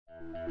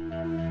Hey,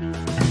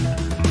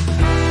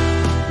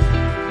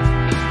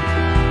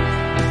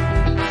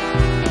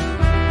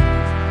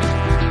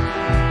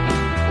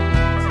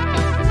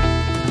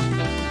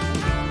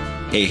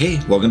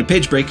 welcome to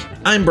Page Break.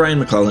 I'm Brian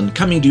McClellan,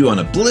 coming to you on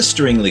a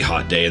blisteringly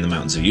hot day in the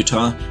mountains of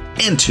Utah,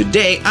 and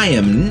today I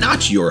am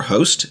not your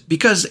host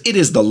because it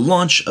is the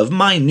launch of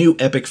my new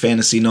epic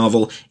fantasy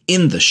novel,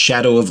 In the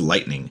Shadow of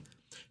Lightning.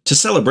 To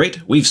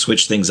celebrate, we've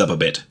switched things up a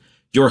bit.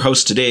 Your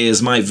host today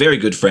is my very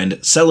good friend,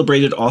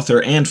 celebrated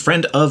author and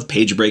friend of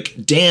Page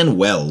Break, Dan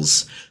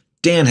Wells.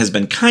 Dan has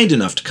been kind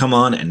enough to come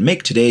on and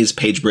make today's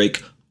Page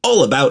Break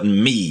all about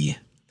me.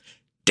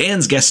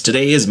 Dan's guest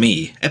today is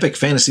me, epic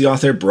fantasy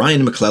author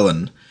Brian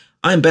McClellan.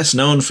 I'm best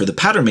known for the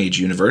Powder Mage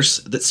Universe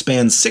that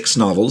spans 6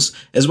 novels,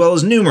 as well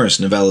as numerous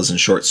novellas and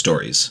short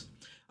stories.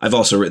 I've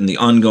also written the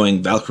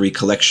ongoing Valkyrie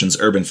Collections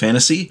urban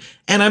fantasy,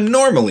 and I'm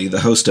normally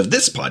the host of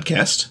this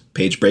podcast,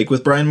 Page Break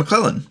with Brian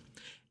McClellan.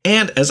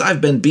 And as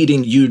I've been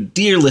beating you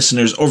dear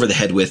listeners over the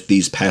head with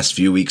these past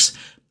few weeks,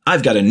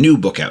 I've got a new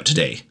book out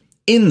today.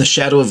 In the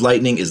Shadow of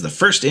Lightning is the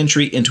first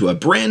entry into a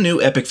brand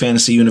new epic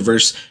fantasy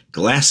universe,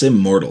 Glass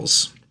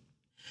Immortals.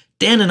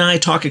 Dan and I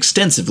talk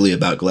extensively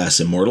about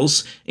Glass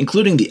Immortals,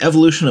 including the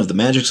evolution of the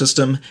magic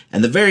system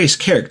and the various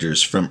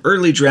characters from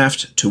early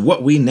draft to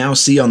what we now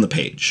see on the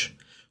page.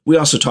 We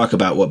also talk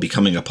about what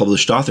becoming a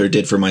published author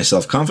did for my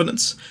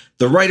self-confidence,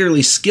 the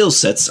writerly skill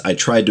sets I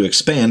tried to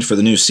expand for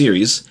the new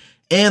series,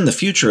 and the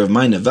future of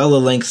my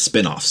novella-length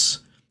spin-offs.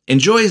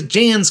 Enjoy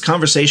Dan's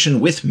conversation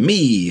with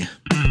me!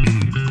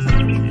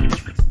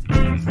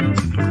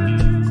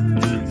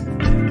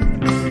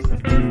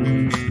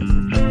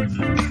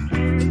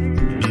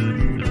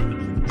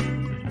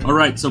 All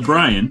right, so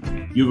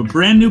Brian, you have a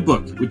brand new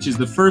book, which is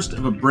the first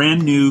of a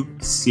brand new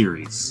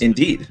series.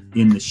 Indeed.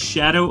 In the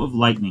Shadow of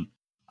Lightning.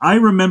 I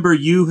remember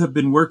you have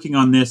been working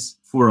on this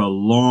for a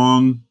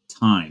long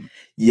time.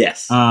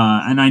 Yes.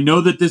 And I know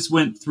that this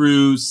went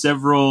through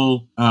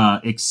several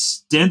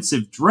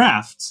extensive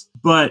drafts,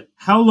 but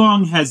how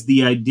long has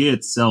the idea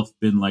itself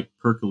been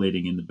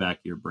percolating in the back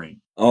of your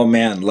brain? Oh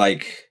man,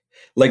 like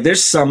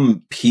there's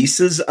some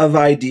pieces of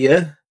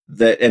idea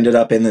that ended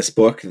up in this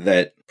book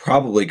that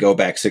probably go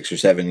back 6 or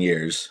 7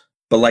 years.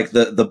 But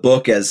the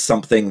book as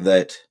something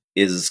that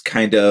is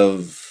kind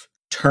of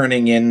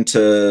turning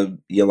into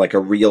a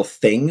real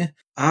thing,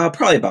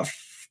 probably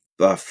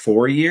about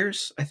 4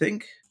 years, I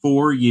think.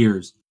 4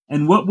 years.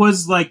 And what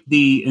was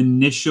the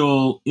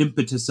initial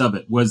impetus of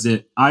it? Was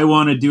it, I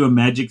want to do a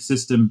magic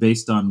system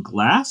based on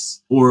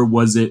glass? Or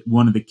was it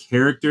one of the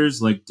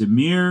characters like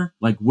Demir?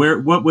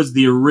 What was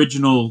the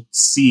original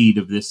seed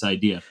of this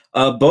idea?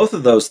 Both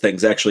of those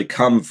things actually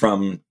come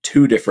from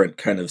 2 different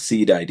kind of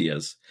seed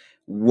ideas.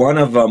 One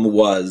of them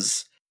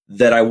was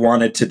that I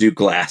wanted to do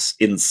glass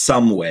in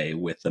some way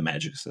with the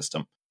magic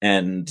system.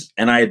 And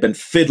I had been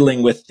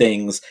fiddling with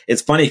things.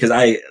 It's funny because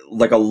a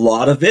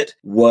lot of it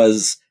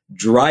was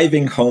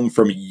driving home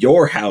from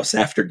your house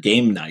after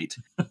game night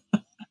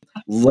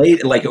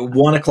late, at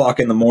 1 o'clock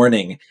in the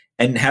morning,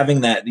 and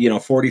having that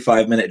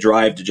 45-minute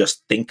drive to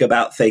just think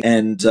about things.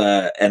 And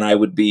I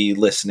would be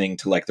listening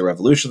to the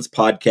Revolutions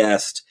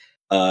podcast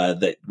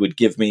that would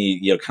give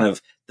me kind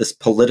of this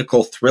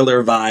political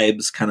thriller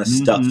vibes kind of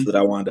stuff that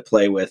I wanted to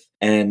play with.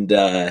 And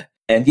I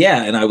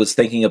was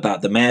thinking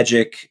about the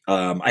magic.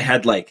 I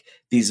had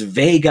these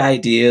vague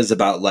ideas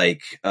about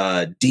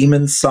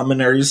demon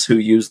summoners who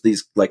use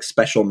these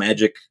special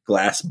magic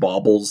glass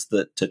baubles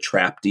to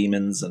trap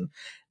demons, and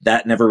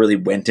that never really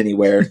went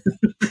anywhere.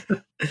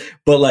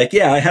 But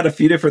I had a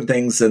few different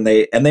things, and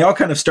they all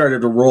kind of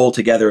started to roll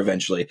together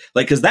eventually.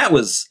 Because that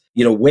was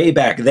way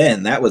back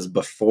then. That was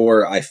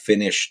before I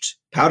finished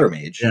Powder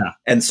Mage. Yeah.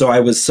 And so I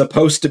was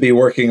supposed to be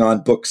working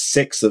on book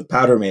 6 of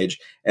Powder Mage.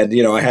 And,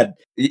 I had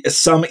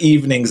some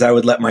evenings I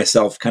would let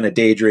myself kind of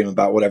daydream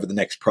about whatever the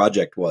next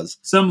project was.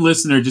 Some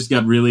listener just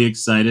got really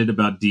excited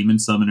about demon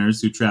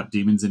summoners who trap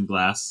demons in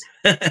glass.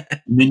 And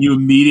then you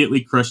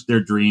immediately crushed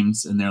their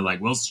dreams. And they're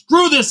like, well,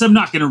 screw this. I'm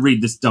not going to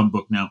read this dumb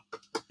book now.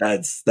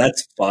 That's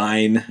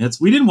fine.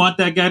 We didn't want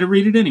that guy to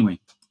read it anyway.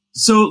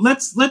 So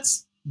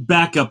let's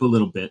back up a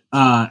little bit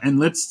and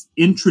let's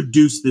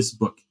introduce this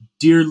book.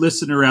 Dear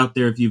listener out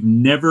there, if you've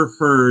never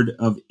heard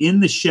of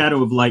In the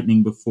Shadow of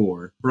Lightning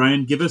before,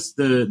 Brian, give us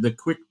the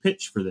quick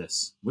pitch for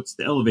this. What's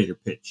the elevator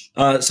pitch?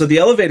 So the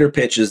elevator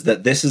pitch is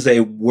that this is a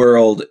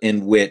world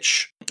in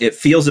which it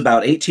feels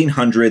about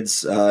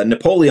 1800s,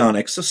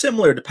 Napoleonic, so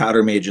similar to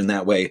Powder Mage in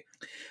that way.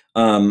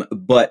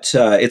 But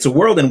it's a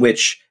world in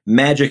which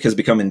magic has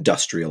become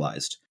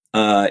industrialized.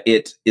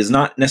 It is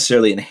not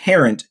necessarily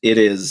inherent. It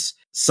is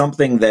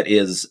something that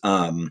is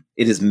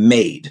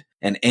made,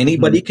 and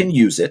anybody can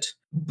use it.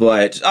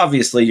 But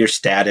obviously your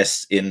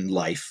status in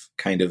life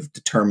kind of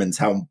determines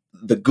how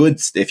the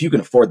goods, if you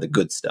can afford the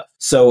good stuff.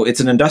 So it's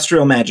an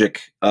industrial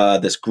magic,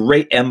 this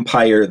great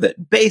empire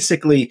that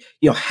basically,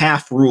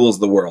 half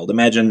rules the world.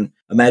 Imagine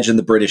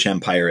the British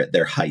Empire at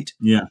their height.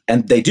 Yeah.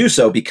 And they do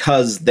so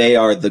because they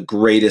are the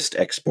greatest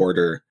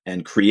exporter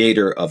and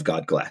creator of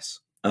God Glass.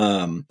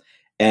 So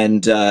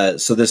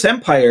this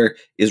empire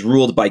is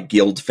ruled by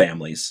guild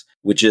families.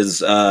 which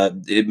is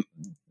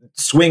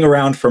swing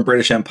around from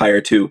British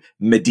Empire to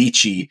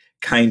Medici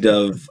kind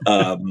of,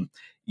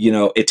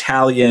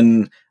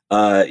 Italian,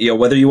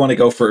 whether you want to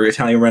go for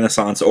Italian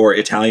Renaissance or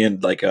Italian,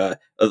 like a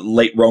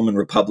late Roman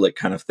Republic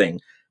kind of thing.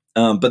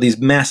 But these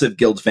massive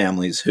guild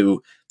families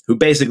who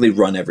basically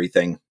run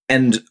everything.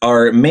 And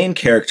our main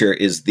character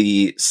is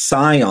the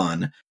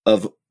scion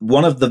of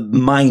one of the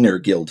minor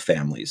guild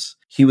families.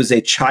 He was a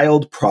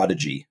child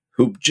prodigy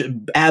who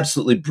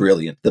absolutely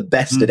brilliant, the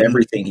best at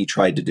everything he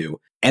tried to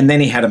do. And then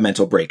he had a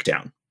mental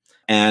breakdown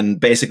and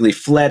basically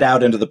fled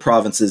out into the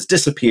provinces,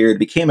 disappeared,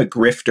 became a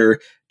grifter,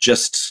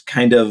 just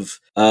kind of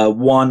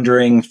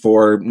wandering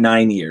for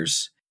 9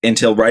 years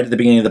until right at the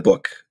beginning of the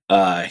book,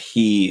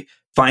 he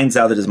finds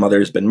out that his mother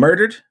has been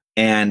murdered.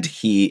 And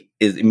he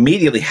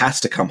immediately has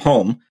to come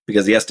home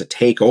because he has to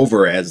take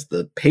over as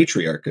the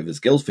patriarch of his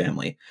guild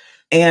family.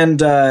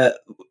 And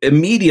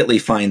immediately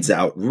finds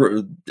out,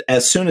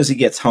 as soon as he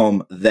gets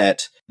home,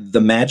 that the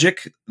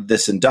magic,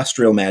 this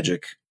industrial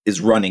magic, is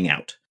running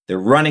out. They're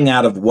running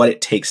out of what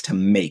it takes to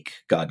make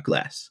God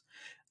Glass.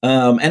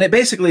 And it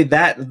basically,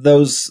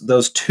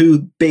 those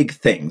two big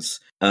things,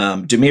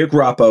 Demir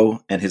Grappo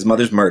and his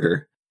mother's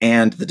murder,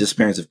 and the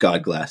disappearance of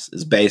God Glass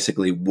is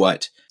basically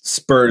what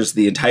spurs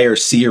the entire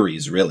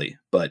series, really.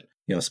 But,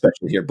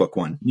 especially here, book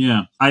one.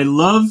 Yeah. I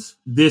love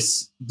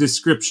this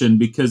description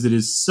because it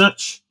is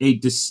such a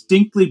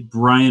distinctly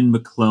Brian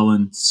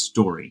McClellan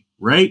story,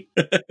 right?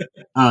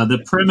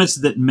 The premise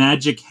that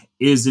magic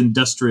is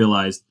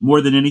industrialized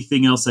more than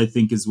anything else, I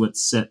think, is what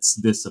sets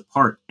this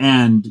apart.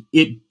 And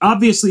it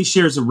obviously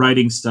shares a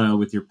writing style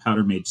with your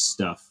Powder Mage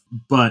stuff.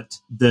 But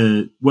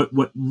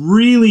what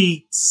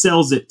really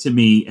sells it to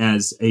me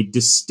as a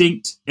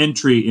distinct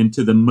entry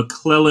into the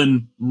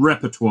McClellan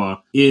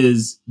repertoire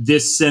is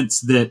this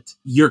sense that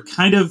you're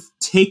kind of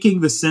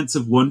taking the sense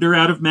of wonder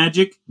out of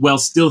magic while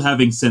still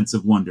having sense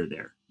of wonder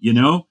there.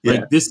 Yeah.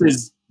 Like this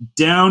is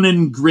down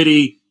and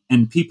gritty,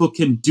 and people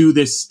can do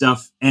this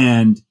stuff,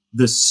 and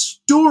the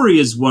story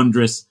is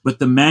wondrous, but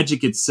the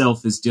magic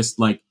itself is just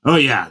like, oh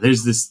yeah,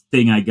 there's this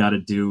thing I gotta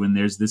do, and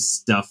there's this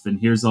stuff, and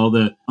here's all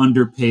the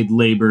underpaid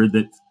labor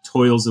that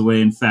toils away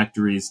in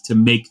factories to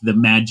make the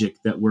magic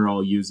that we're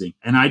all using.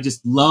 And I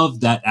just love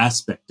that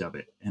aspect of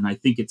it. And I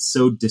think it's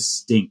so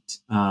distinct.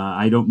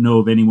 I don't know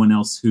of anyone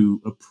else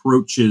who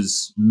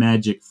approaches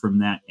magic from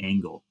that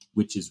angle,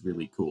 which is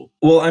really cool.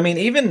 Well, I mean,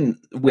 even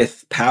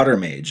with Powder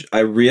Mage, I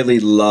really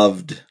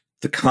loved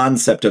the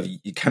concept of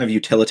kind of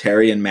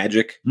utilitarian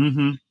magic,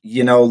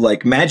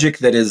 like magic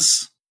that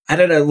is, I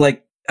don't know,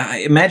 like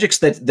magic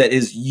that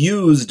is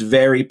used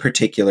very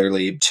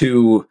particularly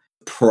to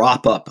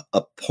prop up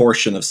a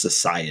portion of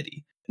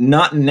society.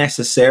 Not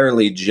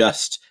necessarily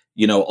just,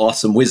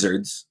 awesome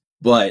wizards,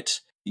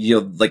 but,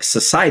 like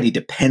society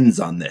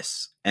depends on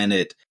this, and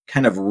it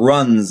kind of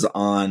runs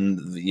on,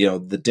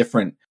 the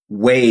different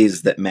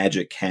ways that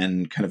magic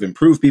can kind of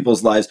improve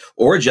people's lives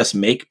or just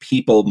make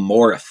people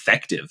more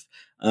effective.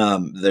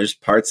 There's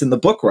parts in the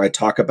book where I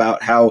talk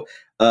about how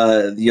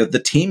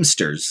the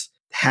Teamsters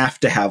have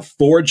to have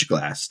forge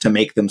glass to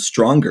make them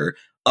stronger.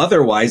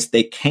 Otherwise,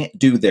 they can't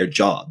do their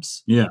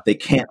jobs. Yeah. They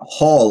can't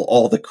haul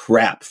all the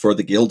crap for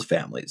the guild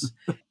families.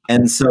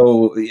 And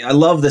so I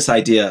love this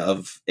idea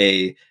of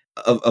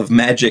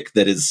magic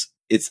that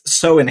it's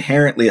so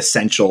inherently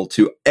essential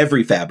to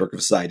every fabric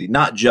of society,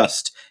 not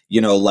just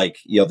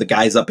the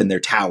guys up in their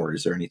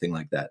towers or anything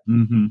like that.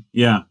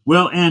 Yeah.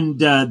 Well, and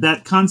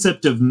that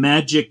concept of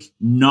magic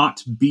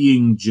not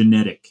being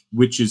genetic,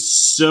 which is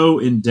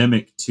so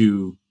endemic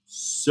to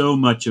so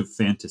much of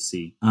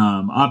fantasy.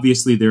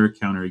 Obviously, there are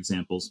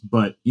counterexamples,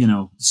 but,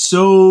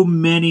 so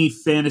many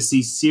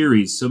fantasy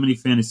series, so many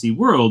fantasy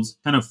worlds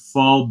kind of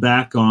fall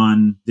back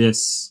on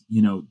this,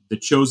 the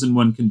chosen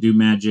one can do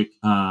magic.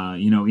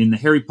 In the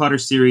Harry Potter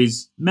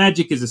series,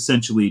 magic is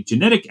essentially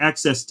genetic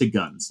access to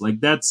guns. Like,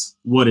 that's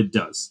what it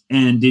does.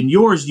 And in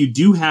yours, you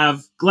do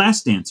have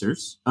glass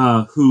dancers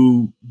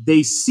who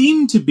they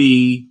seem to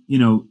be,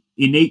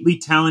 innately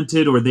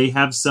talented, or they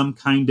have some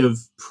kind of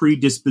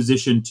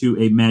predisposition to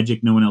a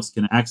magic no one else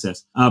can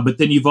access. But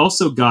then you've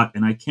also got,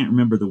 and I can't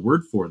remember the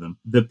word for them,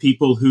 the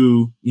people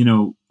who,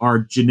 are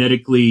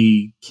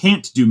genetically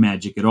can't do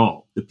magic at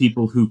all. The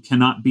people who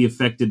cannot be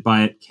affected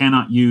by it,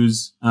 cannot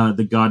use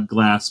the God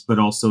Glass, but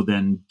also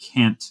then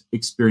can't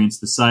experience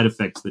the side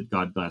effects that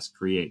God Glass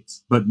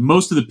creates. But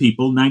most of the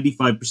people,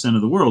 95%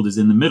 of the world, is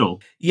in the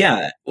middle.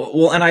 Yeah.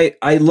 Well, and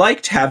I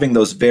liked having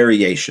those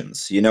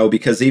variations,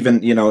 because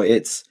even,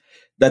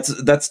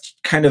 that's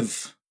kind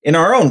of in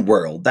our own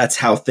world. That's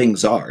how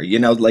things are,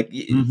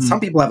 some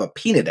people have a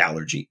peanut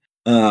allergy.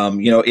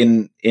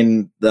 In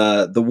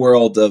the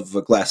world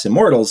of Glass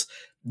Immortals,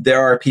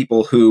 there are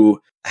people who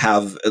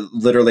have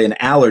literally an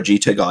allergy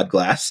to God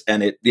Glass,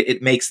 and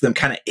it makes them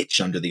kind of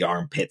itch under the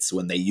armpits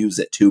when they use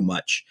it too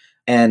much.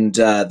 And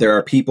there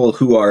are people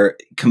who are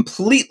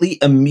completely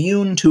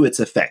immune to its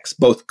effects,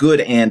 both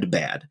good and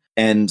bad.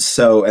 And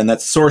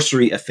that's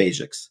sorcery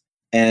aphasics.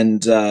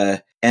 And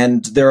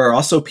there are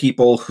also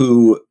people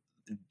who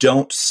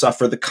don't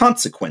suffer the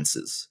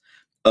consequences.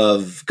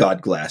 of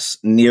God Glass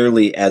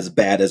nearly as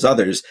bad as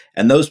others,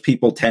 and those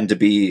people tend to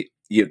be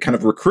kind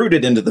of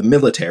recruited into the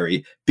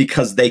military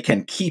because they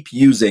can keep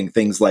using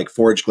things like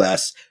Forge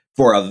Glass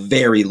for a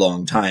very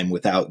long time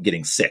without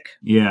getting sick.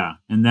 Yeah,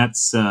 and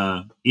that's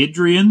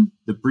Idrian,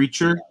 the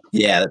Breacher.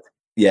 Yeah,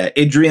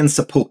 Idrian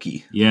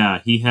Sepulki.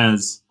 Yeah, he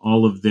has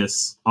all of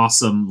this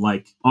awesome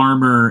like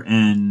armor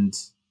and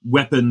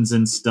weapons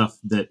and stuff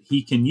that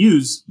he can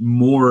use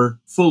more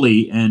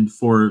fully and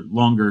for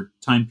longer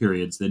time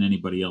periods than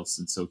anybody else.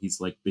 And so he's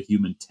like the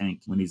human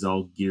tank when he's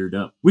all geared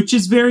up, which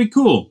is very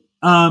cool.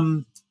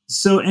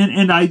 So,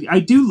 and I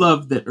do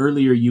love that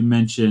earlier you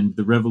mentioned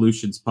the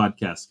Revolutions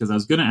podcast, because I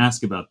was going to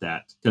ask about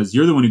that, because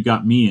you're the one who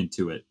got me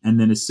into it. And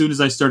then as soon as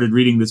I started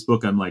reading this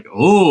book, I'm like,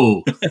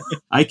 oh,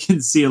 I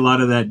can see a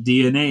lot of that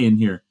DNA in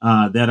here.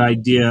 That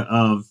idea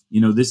of,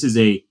 this is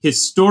a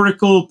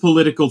historical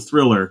political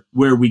thriller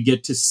where we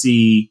get to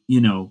see,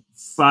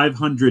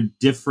 500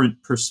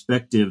 different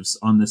perspectives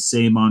on the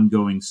same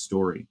ongoing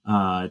story.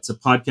 It's a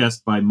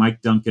podcast by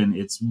Mike Duncan.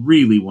 It's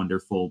really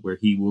wonderful, where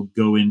he will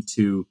go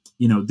into,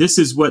 this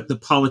is what the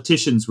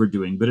politicians were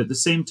doing, but at the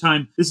same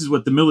time, this is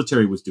what the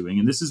military was doing,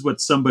 and this is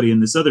what somebody in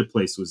this other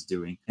place was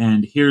doing,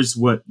 and here's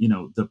what,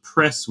 the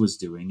press was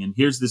doing, and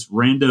here's this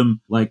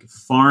random, like,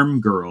 farm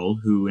girl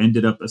who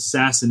ended up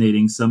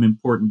assassinating some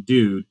important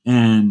dude,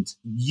 and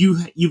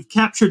you've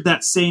captured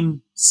that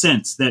same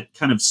sense, that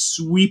kind of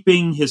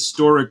sweeping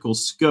historical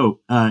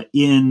scope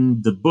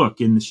in the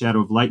book, in The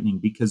Shadow of Lightning,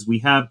 because we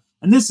have,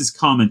 and this is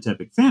common to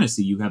epic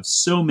fantasy, you have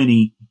so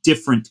many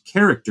different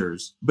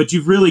characters, but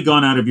you've really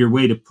gone out of your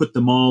way to put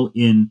them all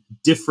in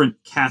different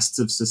castes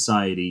of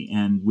society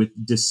and with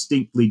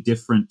distinctly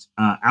different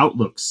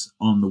outlooks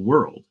on the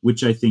world,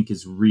 which I think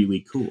is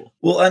really cool.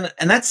 Well,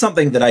 and that's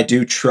something that I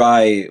do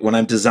try when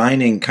I'm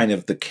designing kind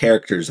of the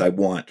characters I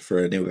want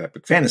for a new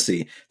epic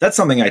fantasy. That's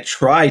something I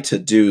try to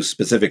do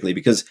specifically,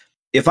 because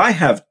if I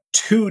have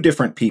two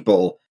different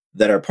people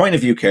that are point of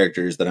view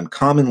characters that I'm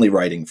commonly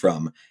writing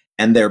from,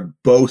 and they're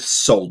both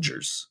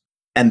soldiers,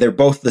 and they're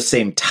both the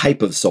same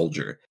type of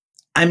soldier,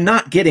 I'm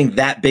not getting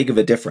that big of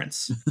a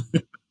difference.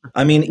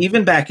 I mean,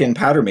 even back in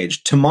Powder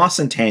Mage, Tomas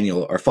and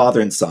Taniel are father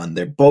and son.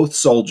 They're both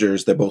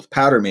soldiers. They're both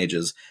powder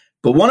mages.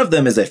 But one of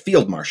them is a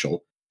field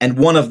marshal, and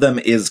one of them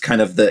is kind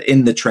of the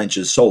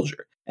in-the-trenches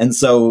soldier. And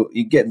so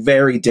you get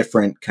very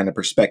different kind of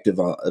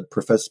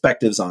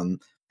perspectives on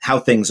how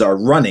things are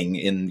running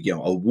in,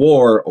 a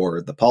war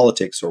or the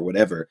politics or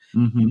whatever.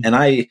 Mm-hmm. And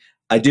I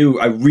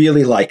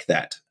really like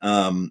that.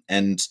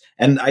 And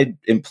I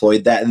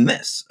employed that in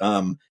this.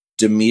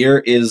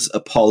 Demir is a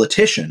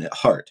politician at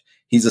heart.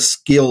 He's a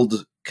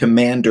skilled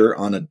commander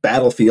on a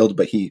battlefield,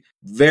 but he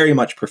very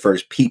much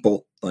prefers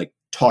people, like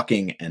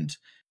talking and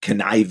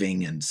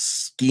conniving and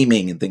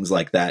scheming and things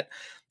like that.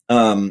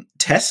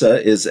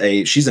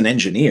 Tessa she's an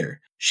engineer.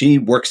 She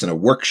works in a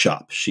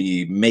workshop.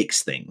 She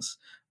makes things.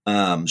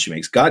 She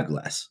makes God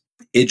Glass.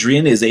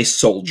 Idrian is a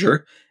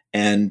soldier,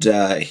 and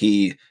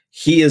he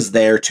is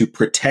there to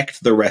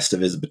protect the rest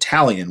of his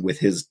battalion with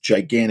his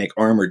gigantic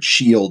armored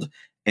shield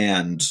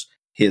and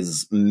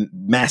his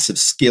massive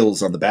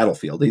skills on the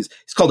battlefield. He's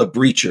called a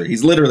breacher.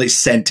 He's literally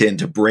sent in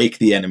to break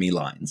the enemy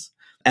lines.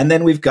 And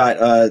then we've got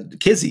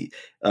Kizzy,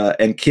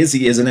 and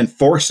Kizzy is an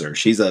enforcer.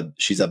 She's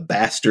a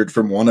bastard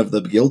from one of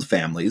the guild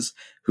families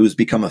who's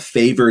become a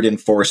favored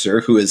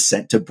enforcer who is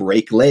sent to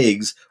break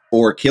legs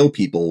or kill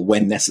people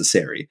when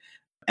necessary.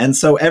 And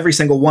so every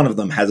single one of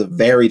them has a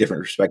very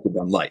different perspective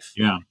on life.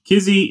 Yeah.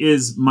 Kizzy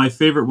is my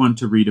favorite one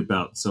to read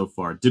about so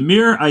far.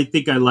 Demir, I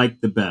think I like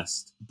the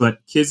best, but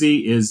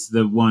Kizzy is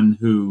the one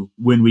who,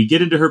 when we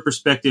get into her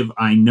perspective,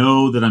 I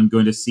know that I'm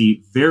going to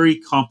see very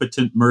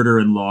competent murder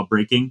and law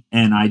breaking.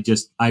 And I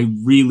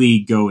really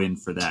go in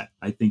for that.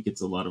 I think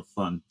it's a lot of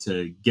fun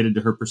to get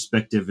into her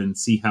perspective and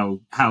see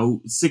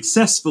how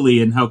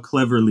successfully and how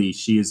cleverly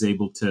she is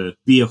able to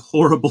be a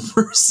horrible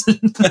person,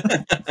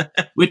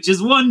 which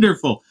is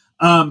wonderful.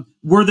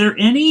 Were there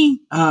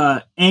any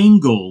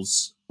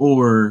angles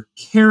or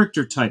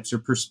character types or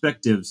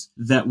perspectives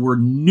that were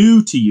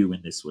new to you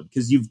in this one?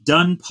 Because you've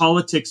done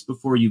politics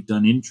before, you've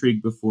done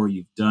intrigue before,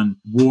 you've done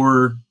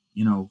war,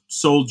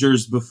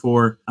 soldiers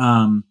before.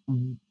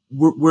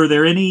 Were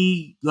there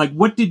any, like,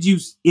 what did you,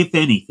 if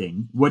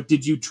anything, what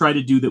did you try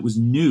to do that was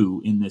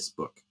new in this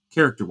book,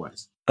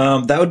 character-wise?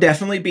 That would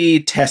definitely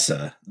be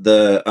Tessa.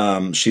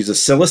 She's a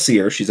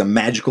Silicier. She's a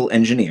magical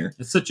engineer.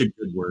 That's such a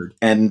good word.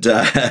 And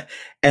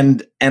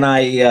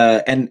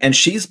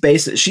she's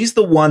she's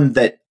the one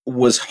that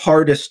was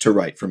hardest to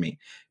write for me,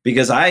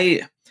 because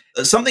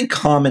something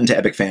common to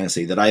epic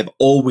fantasy that I've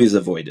always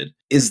avoided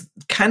is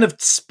kind of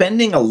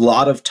spending a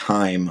lot of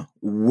time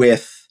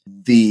with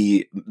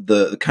the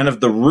kind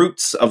of the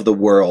roots of the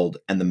world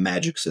and the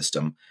magic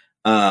system.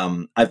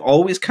 I've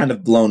always kind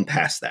of blown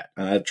past that.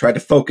 I've tried to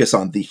focus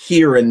on the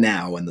here and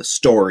now and the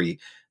story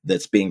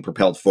that's being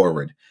propelled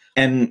forward.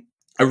 And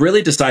I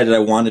really decided I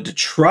wanted to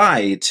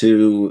try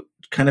to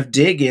kind of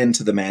dig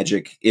into the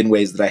magic in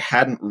ways that I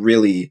hadn't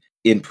really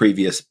in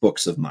previous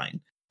books of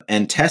mine.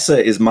 And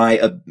Tessa is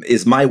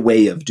my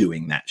way of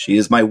doing that. She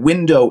is my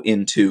window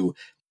into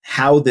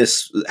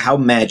how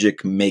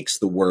magic makes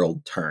the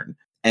world turn.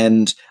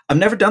 And I've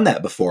never done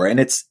that before, and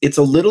it's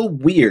a little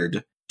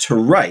weird to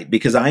write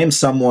because I am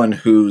someone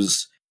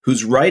whose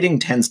writing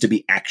tends to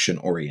be action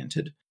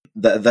oriented.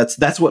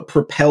 That's what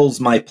propels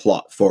my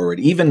plot forward.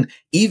 Even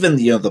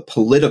the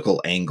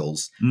political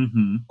angles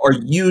are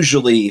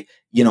usually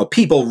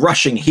people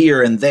rushing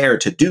here and there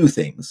to do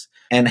things,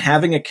 and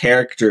having a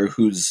character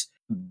who's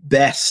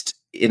best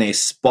in a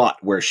spot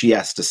where she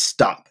has to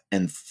stop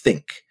and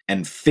think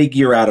and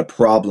figure out a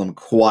problem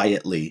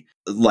quietly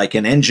like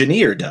an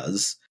engineer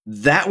does.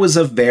 That was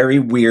a very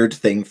weird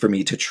thing for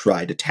me to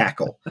try to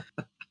tackle.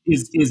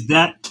 Is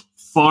that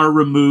far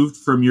removed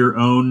from your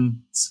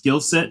own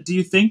skill set, do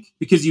you think?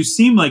 Because you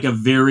seem like a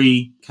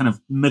very kind of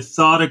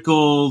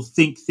methodical,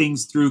 think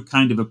things through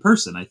kind of a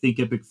person. I think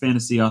epic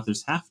fantasy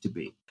authors have to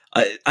be.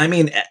 I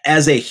mean,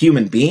 as a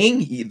human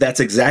being, that's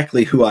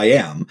exactly who I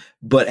am.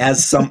 But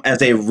as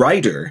a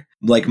writer,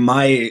 like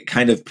my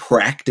kind of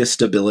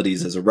practiced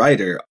abilities as a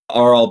writer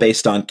are all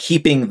based on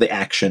keeping the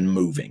action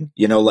moving.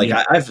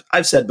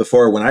 I've said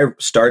before, when I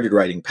started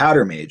writing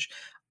Powder Mage,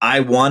 I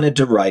wanted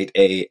to write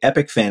a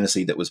epic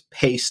fantasy that was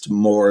paced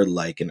more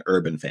like an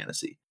urban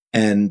fantasy.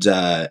 And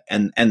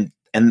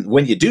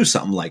when you do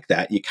something like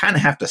that, you kind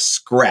of have to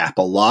scrap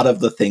a lot of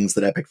the things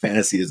that epic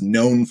fantasy is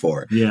known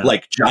for,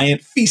 like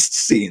giant feast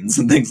scenes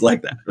and things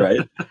like that, right?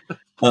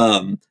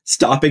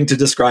 Stopping to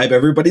describe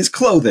everybody's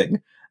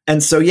clothing.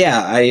 And so,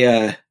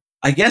 I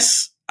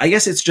guess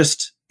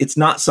it's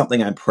not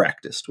something I'm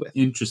practiced with.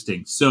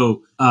 Interesting.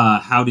 So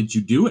how did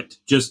you do it?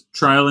 Just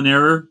trial and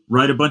error,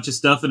 write a bunch of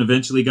stuff and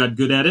eventually got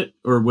good at it?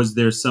 Or was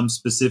there some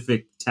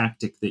specific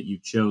tactic that you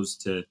chose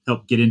to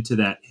help get into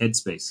that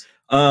headspace?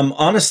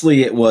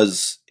 Honestly, it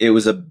was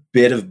a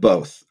bit of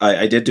both.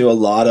 I did do a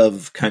lot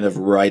of kind of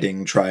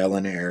writing trial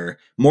and error,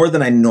 more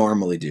than I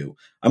normally do.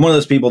 I'm one of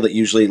those people that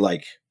usually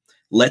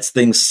lets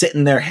things sit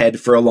in their head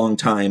for a long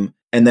time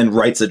and then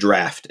writes a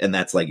draft, and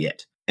that's like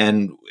it.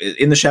 And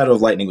In the Shadow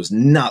of Lightning was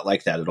not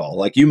like that at all.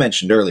 Like you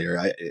mentioned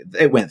earlier,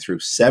 it went through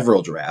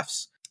several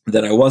drafts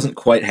that I wasn't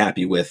quite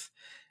happy with,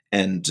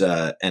 and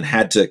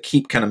had to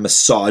keep kind of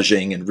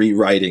massaging and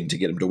rewriting to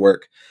get them to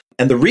work.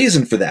 And the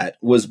reason for that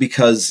was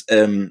because,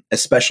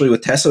 especially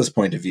with Tessa's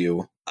point of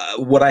view,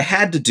 what I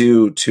had to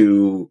do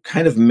to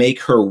kind of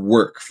make her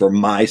work for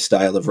my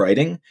style of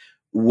writing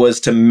was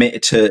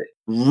to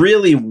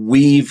really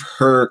weave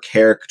her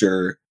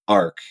character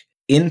arc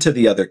into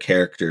the other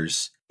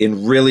characters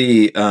in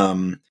really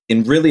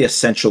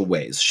essential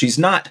ways. She's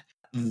not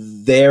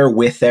there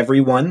with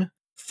everyone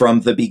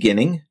from the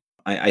beginning.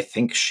 I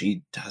think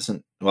she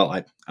doesn't. Well,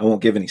 I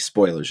won't give any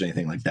spoilers or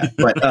anything like that.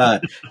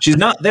 But she's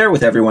not there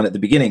with everyone at the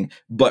beginning.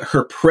 But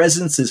her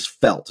presence is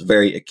felt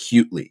very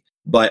acutely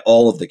by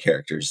all of the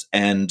characters,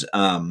 and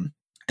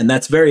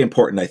that's very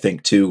important, I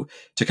think, to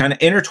kind of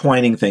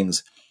intertwining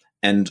things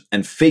and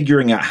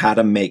figuring out how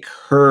to make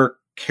her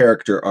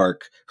character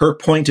arc, her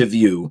point of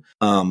view,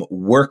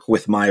 work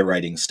with my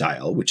writing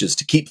style, which is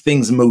to keep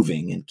things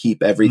moving and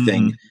keep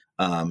everything.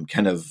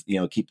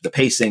 Keep the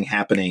pacing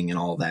happening and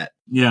all that.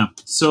 Yeah.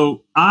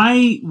 So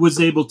I was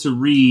able to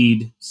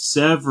read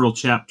several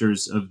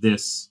chapters of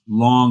this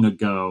long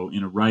ago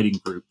in a writing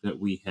group that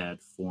we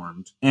had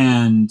formed.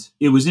 And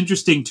it was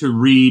interesting to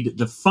read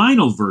the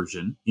final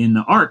version in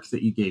the arc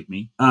that you gave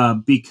me,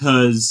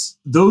 because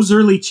those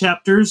early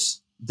chapters,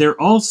 they're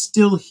all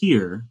still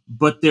here,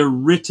 but they're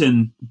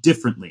written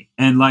differently.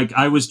 And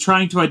I was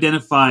trying to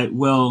identify,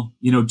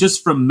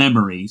 just from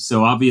memory,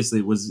 so obviously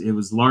it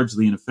was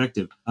largely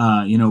ineffective.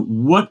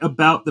 What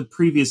about the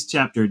previous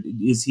chapter?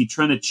 Is he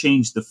trying to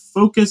change the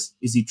focus?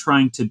 Is he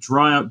trying to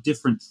draw out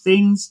different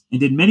things?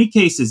 And in many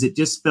cases, it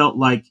just felt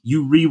like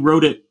you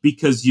rewrote it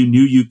because you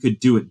knew you could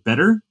do it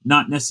better,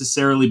 not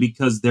necessarily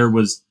because there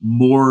was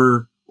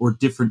more or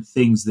different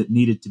things that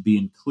needed to be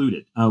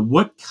included.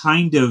 What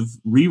kind of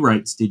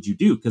rewrites did you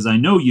do? Because I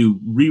know you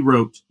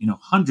rewrote,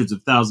 hundreds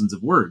of thousands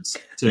of words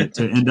to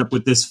end up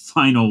with this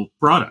final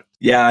product.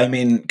 Yeah, I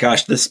mean,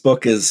 gosh, this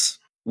book is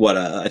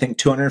I think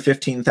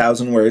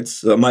 215,000 words,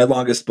 so my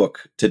longest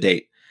book to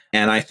date.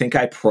 And I think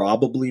I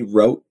probably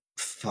wrote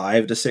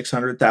 500,000 to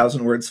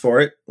 600,000 words for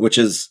it, which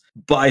is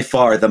by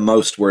far the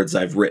most words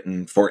I've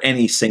written for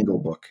any single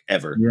book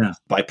ever. Yeah,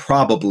 by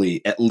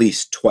probably at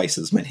least twice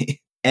as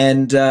many.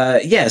 And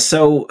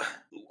so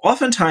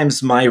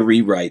oftentimes my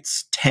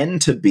rewrites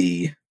tends to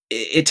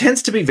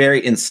be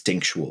very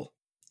instinctual.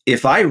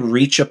 If I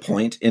reach a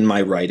point in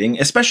my writing,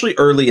 especially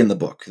early in the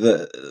book,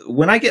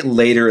 when I get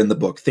later in the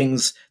book,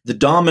 the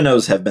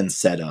dominoes have been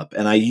set up,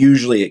 and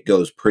it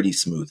goes pretty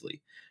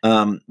smoothly.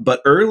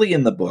 But early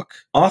in the book,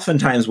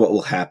 oftentimes what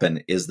will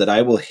happen is that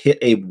I will hit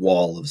a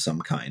wall of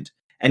some kind.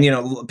 And,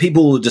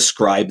 people will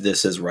describe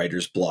this as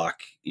writer's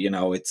block.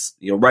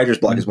 Writer's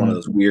block is one of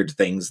those weird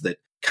things that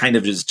kind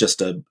of is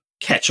just a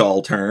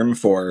catch-all term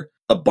for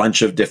a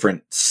bunch of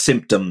different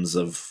symptoms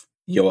of,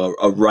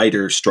 a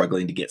writer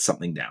struggling to get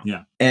something down.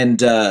 Yeah. And,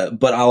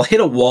 but I'll hit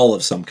a wall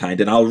of some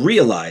kind and I'll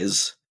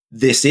realize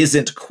this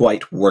isn't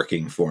quite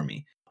working for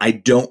me. I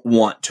don't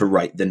want to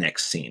write the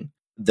next scene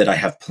that I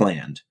have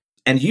planned.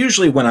 And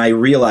usually when I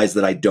realize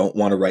that I don't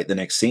want to write the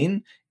next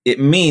scene, it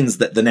means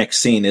that the next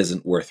scene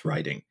isn't worth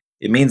writing.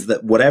 It means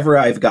that whatever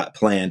I've got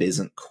planned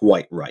isn't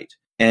quite right.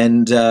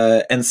 And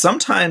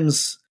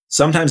sometimes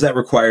that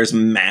requires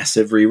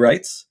massive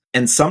rewrites.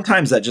 And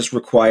sometimes that just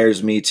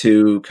requires me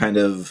to kind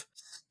of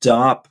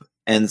stop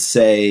and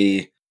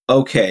say,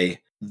 okay,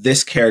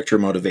 this character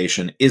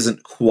motivation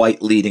isn't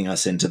quite leading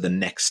us into the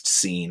next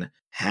scene.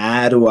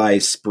 How do I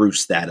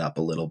spruce that up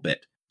a little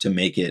bit to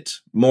make it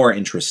more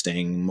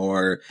interesting,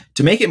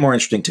 to make it more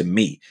interesting to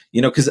me?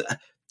 You know, because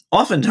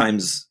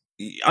oftentimes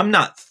I'm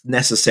not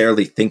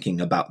necessarily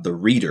thinking about the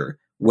reader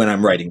when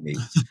I'm writing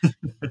these.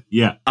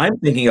 Yeah. I'm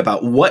thinking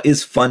about what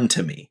is fun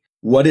to me,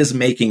 what is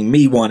making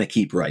me want to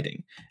keep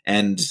writing.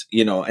 And,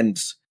 you know, and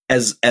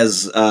as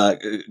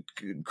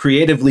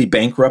creatively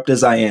bankrupt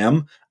as I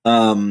am,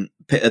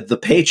 the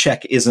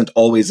paycheck isn't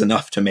always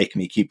enough to make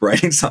me keep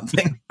writing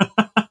something.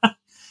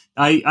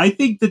 I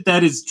think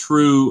that is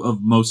true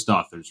of most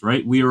authors,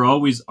 right? We are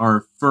always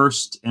our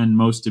first and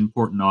most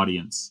important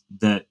audience.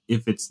 That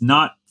if it's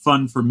not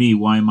fun for me,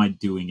 why am I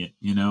doing it,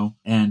 you know?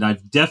 And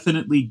I've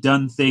definitely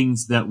done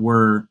things that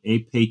were a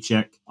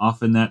paycheck.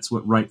 Often that's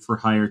what Write for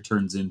Hire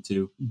turns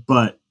into.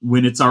 But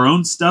when it's our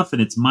own stuff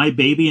and it's my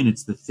baby and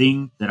it's the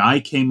thing that I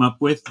came up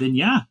with, then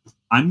yeah,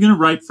 I'm going to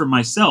write for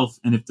myself.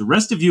 And if the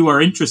rest of you are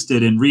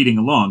interested in reading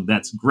along,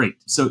 that's great.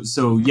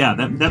 So yeah,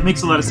 that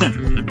makes a lot of sense.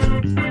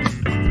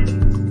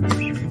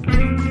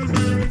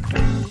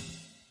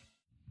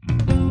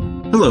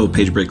 Hello,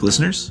 Page Break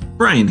listeners.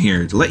 Brian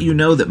here to let you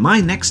know that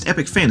my next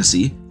epic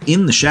fantasy,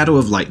 In the Shadow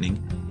of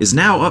Lightning, is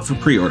now up for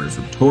pre-order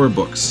from Tor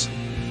Books.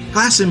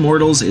 Glass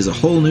Immortals is a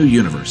whole new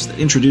universe that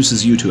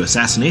introduces you to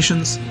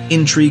assassinations,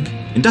 intrigue,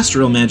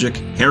 industrial magic,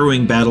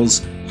 harrowing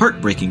battles,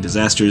 heartbreaking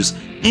disasters,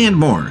 and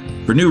more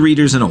for new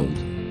readers and old.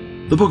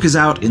 The book is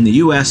out in the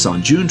US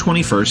on June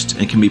 21st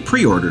and can be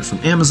pre-ordered from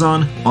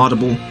Amazon,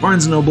 Audible,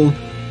 Barnes & Noble,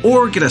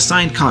 or get a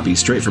signed copy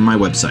straight from my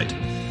website.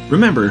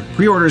 Remember,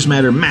 pre-orders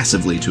matter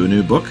massively to a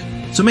new book,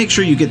 so make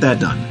sure you get that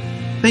done.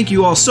 Thank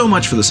you all so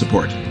much for the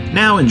support.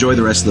 Now enjoy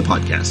the rest of the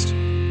podcast.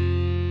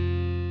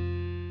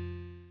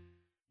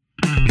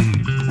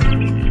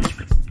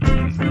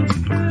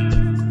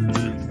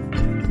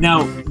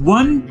 Now,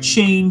 one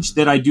change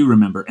that I do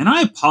remember, and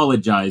I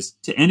apologize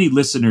to any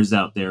listeners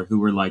out there who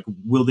were like,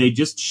 will they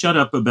just shut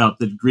up about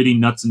the gritty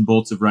nuts and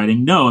bolts of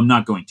writing? No, I'm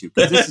not going to,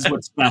 because this is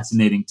what's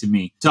fascinating to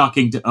me,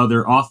 talking to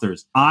other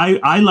authors.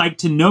 I like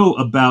to know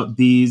about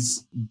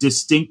these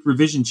distinct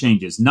revision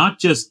changes, not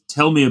just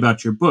tell me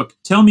about your book.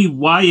 Tell me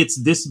why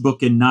it's this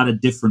book and not a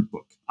different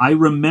book. I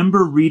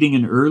remember reading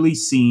an early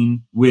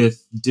scene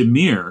with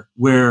Demir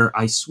where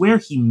I swear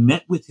he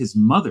met with his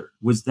mother.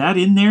 Was that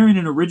in there in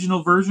an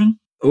original version?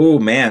 Oh,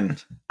 man.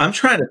 I'm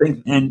trying to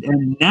think.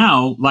 And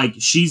now, like,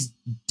 she's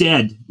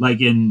dead,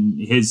 like in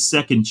his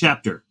second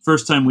chapter.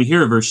 First time we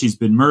hear of her, she's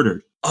been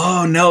murdered.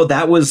 Oh, no,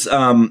 that was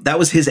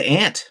his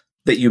aunt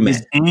that you met.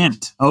 His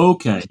aunt.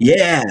 Okay.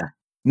 Yeah.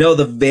 No,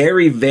 the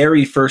very,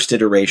 very first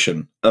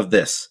iteration of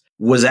this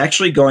was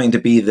actually going to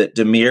be that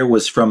Demir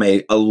was from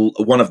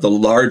one of the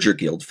larger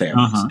guild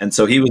families. Uh-huh. And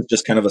so he was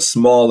just kind of a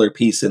smaller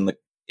piece in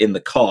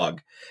the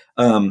cog.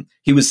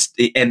 He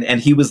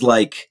was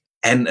like,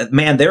 and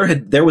man,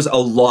 there was a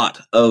lot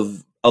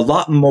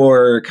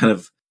more kind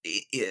of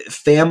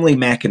family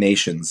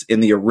machinations in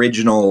the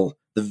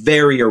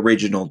very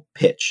original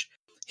pitch.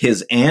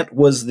 His aunt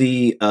was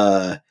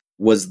the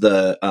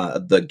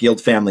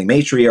guild family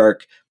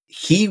matriarch.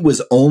 He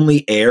was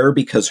only heir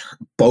because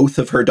both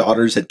of her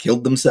daughters had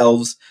killed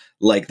themselves.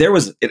 Like it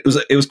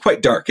was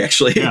quite dark,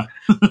 actually. Yeah.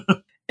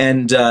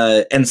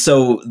 and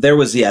so there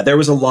was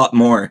a lot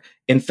more.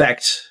 In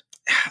fact,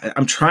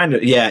 in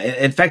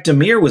fact,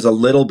 Demir was a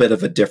little bit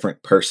of a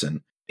different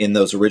person in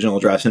those original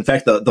drafts. In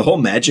fact, the whole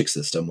magic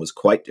system was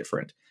quite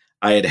different.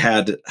 I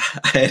had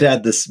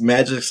this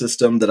magic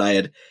system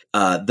that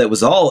that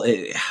was all,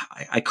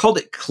 I called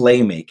it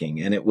clay making.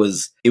 And it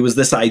was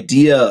this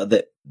idea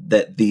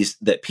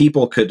that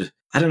people could,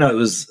 I don't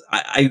know,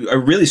 I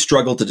really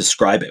struggled to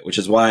describe it, which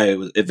is why I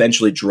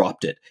eventually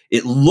dropped it.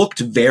 It looked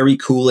very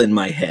cool in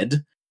my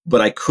head,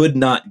 but I could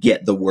not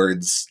get the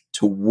words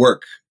to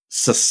work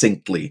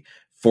succinctly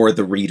for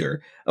the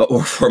reader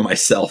or for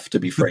myself, to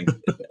be frank.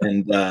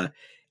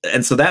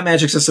 and so that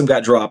magic system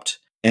got dropped,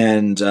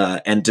 and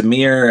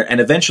Demir, and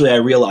eventually I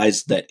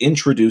realized that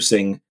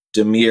introducing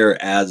Demir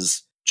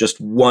as just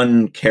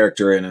one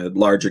character in a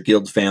larger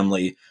guild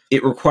family,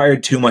 it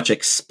required too much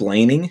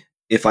explaining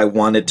if I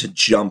wanted to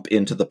jump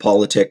into the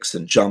politics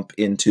and jump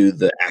into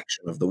the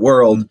action of the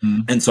world.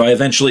 Mm-hmm. And so I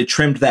eventually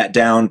trimmed that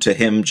down to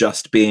him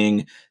just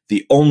being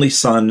the only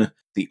son,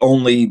 the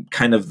only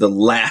kind of the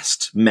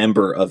last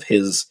member of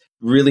his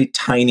really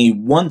tiny,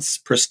 once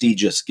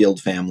prestigious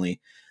guild family.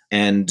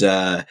 And,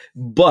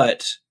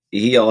 but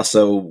he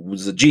also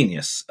was a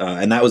genius.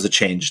 And that was a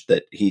change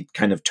that he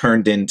kind of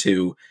turned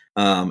into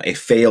a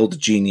failed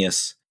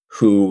genius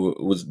who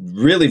was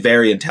really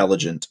very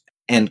intelligent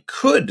and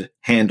could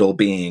handle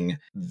being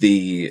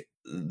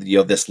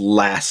this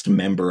last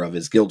member of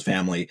his guild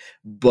family,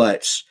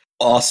 but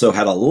also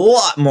had a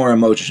lot more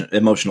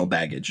emotional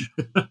baggage.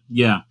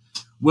 Yeah.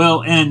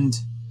 Well, and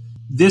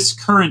this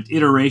current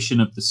iteration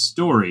of the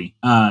story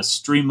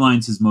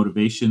streamlines his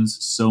motivations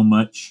so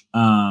much,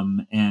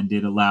 and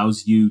it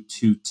allows you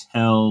to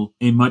tell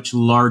a much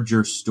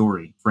larger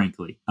story,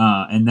 frankly.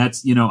 And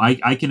that's,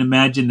 I can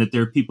imagine that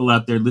there are people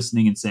out there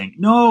listening and saying,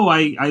 no,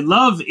 I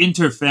love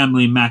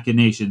interfamily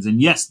machinations. And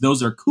yes,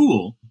 those are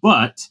cool.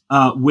 But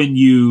when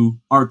you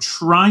are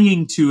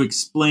trying to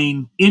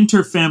explain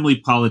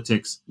interfamily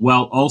politics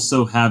while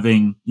also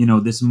having,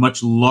 this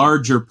much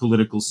larger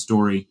political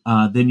story,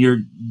 then you're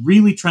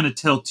really trying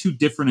to tell two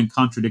different and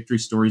contradictory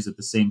stories at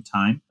the same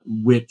time,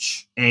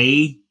 which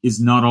A, is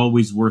not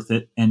always worth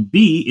it, and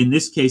B, in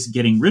this case,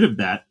 getting rid of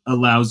that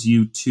allows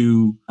you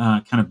to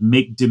kind of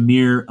make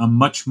Demir a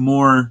much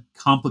more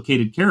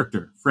complicated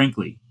character,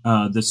 frankly.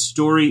 The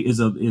story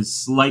is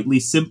slightly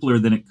simpler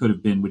than it could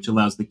have been, which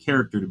allows the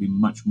character to be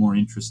much more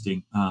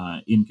interesting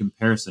in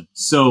comparison.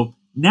 So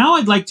now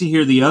I'd like to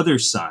hear the other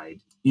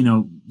side. We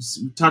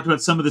talked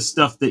about some of the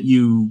stuff that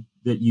you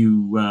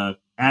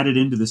added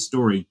into the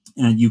story,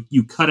 and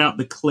you cut out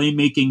the clay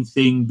making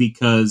thing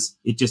because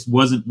it just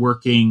wasn't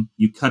working.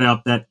 You cut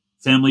out that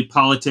family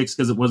politics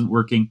because it wasn't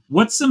working.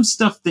 What's some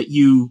stuff that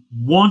you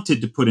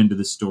wanted to put into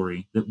the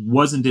story that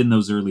wasn't in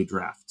those early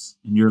drafts?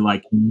 And you're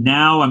like,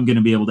 now I'm going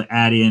to be able to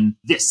add in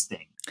this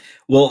thing.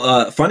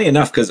 Well, funny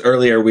enough, because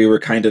earlier we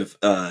were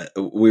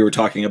we were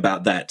talking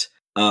about that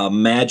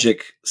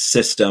magic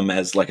system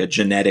as like a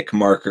genetic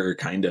marker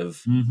kind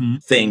of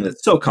thing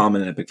that's so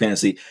common in epic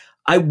fantasy.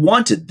 I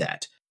wanted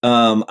that.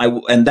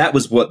 And that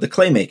was what the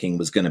claymaking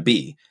was going to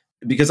be,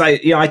 because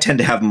I tend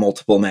to have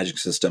multiple magic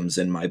systems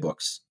in my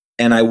books,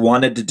 and I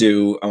wanted to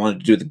do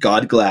the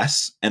God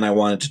Glass, and I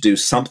wanted to do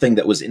something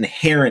that was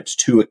inherent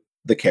to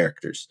the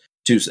characters,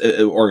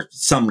 or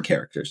some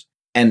characters,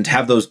 and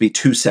have those be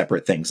two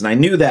separate things. And I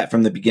knew that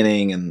from the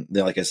beginning, and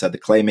like I said, the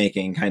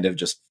claymaking kind of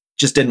just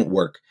didn't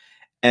work.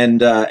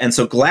 And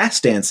so glass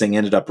dancing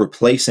ended up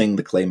replacing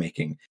the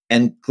claymaking,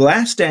 and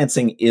glass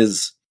dancing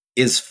is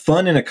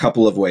fun in a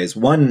couple of ways.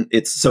 One,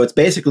 it's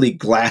basically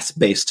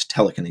glass-based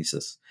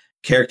telekinesis.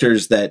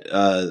 Characters that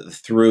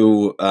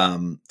through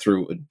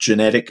a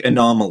genetic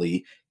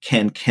anomaly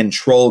can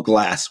control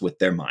glass with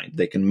their mind.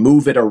 They can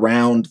move it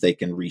around, they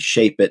can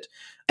reshape it.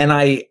 And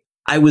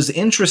I was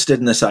interested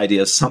in this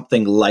idea of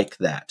something like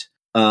that,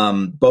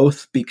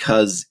 both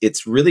because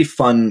it's really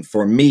fun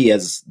for me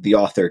as the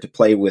author to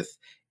play with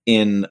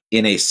in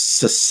a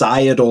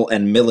societal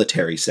and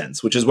military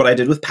sense, which is what I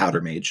did with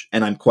Powder Mage,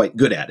 and I'm quite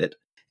good at it.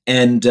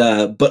 And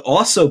but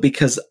also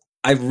because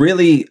I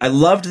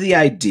loved the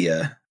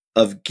idea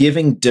of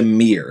giving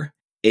Demir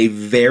a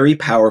very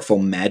powerful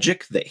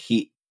magic that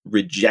he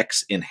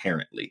rejects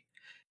inherently.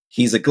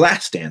 He's a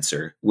glass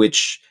dancer,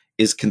 which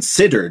is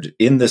considered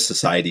in this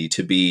society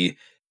to be,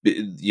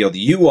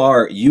 you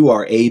are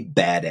a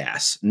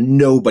badass.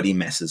 Nobody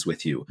messes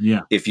with you.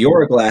 Yeah. If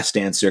you're a glass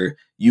dancer,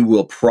 you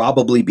will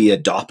probably be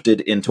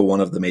adopted into one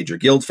of the major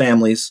guild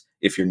families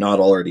if you're not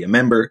already a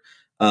member.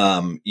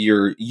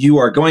 You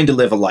are going to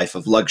live a life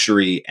of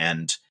luxury,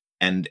 and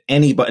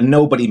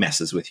nobody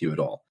messes with you at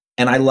all.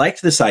 And I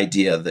liked this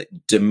idea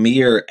that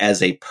Demir,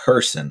 as a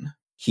person,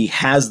 he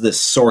has this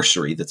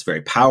sorcery that's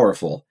very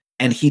powerful,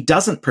 and he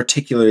doesn't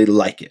particularly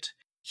like it.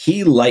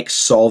 He likes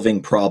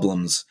solving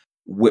problems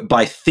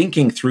by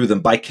thinking through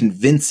them, by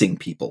convincing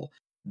people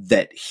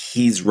that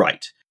he's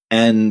right.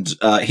 And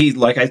he,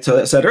 like I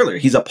said earlier,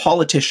 he's a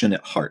politician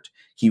at heart.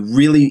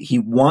 He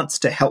wants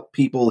to help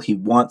people. He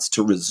wants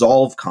to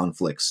resolve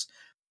conflicts.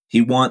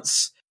 He's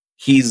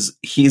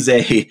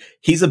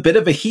a bit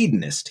of a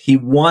hedonist. He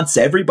wants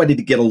everybody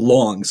to get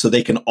along so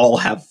they can all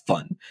have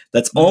fun.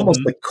 That's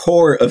almost the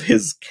core of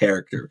his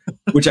character,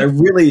 which I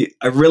really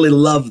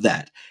love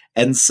that.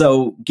 And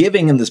so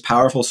giving him this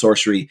powerful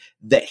sorcery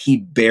that he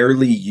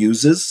barely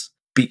uses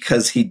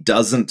because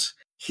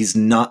he's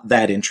not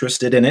that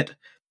interested in it,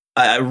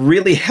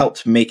 really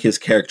helped make his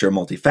character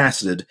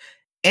multifaceted,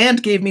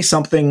 and gave me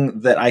something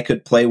that I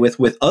could play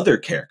with other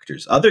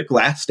characters, other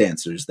glass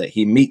dancers that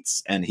he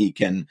meets, and he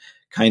can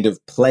kind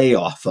of play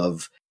off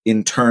of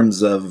in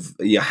terms of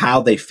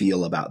how they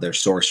feel about their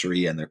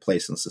sorcery and their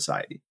place in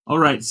society. All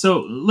right, so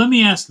let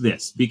me ask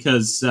this,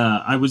 because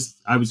I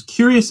was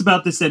curious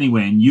about this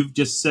anyway, and you've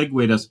just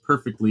segued us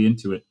perfectly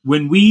into it.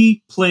 When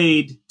we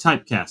played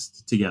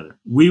Typecast together,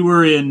 we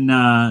were in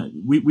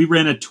we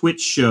ran a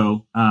Twitch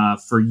show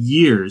for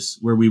years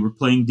where we were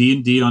playing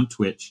D&D on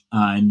Twitch,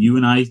 and you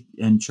and I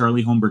and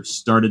Charlie Holmberg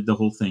started the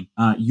whole thing.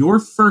 Your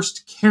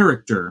first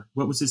character,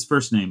 what was his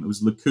first name? It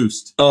was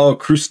Lacouste. Oh,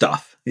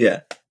 Krustov,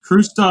 yeah.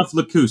 Krustov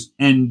Lacouste.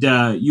 And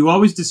you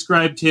always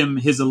described him,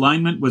 his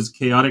alignment was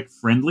chaotic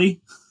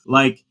friendly.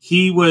 Like,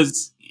 he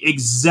was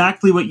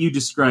exactly what you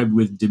described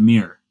with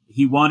Demir.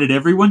 He wanted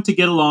everyone to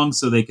get along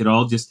so they could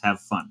all just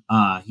have fun.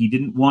 He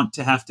didn't want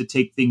to have to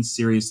take things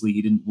seriously.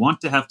 He didn't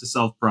want to have to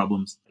solve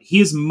problems. He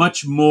is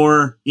much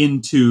more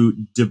into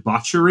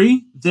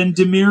debauchery than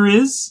Demir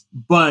is,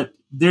 but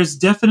there's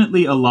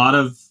definitely a lot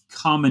of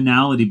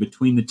commonality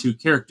between the two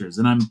characters.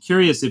 And I'm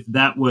curious if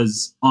that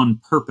was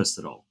on purpose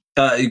at all.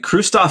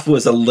 Krustov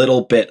was a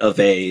little bit of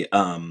a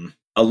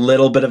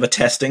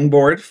testing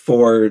board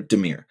for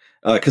Dimir,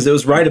 because it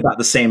was right about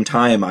the same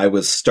time I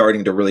was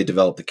starting to really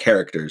develop the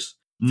characters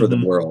for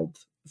the world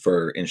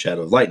for In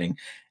Shadow of Lightning,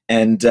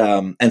 and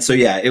so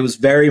yeah, it was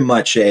very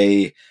much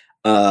a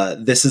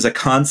this is a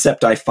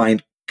concept I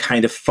find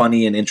kind of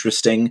funny and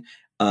interesting,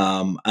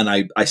 and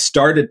I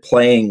started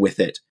playing with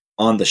it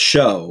on the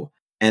show,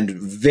 and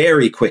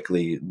very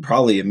quickly,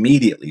 probably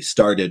immediately,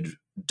 started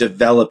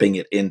developing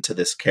it into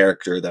this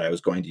character that I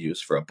was going to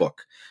use for a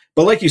book.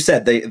 But like you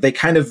said, they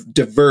kind of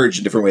diverge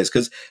in different ways,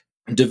 because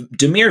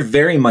Dimir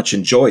very much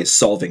enjoys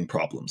solving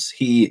problems.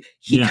 He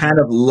kind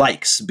of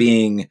likes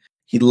being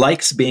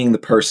the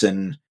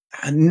person,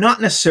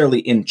 not necessarily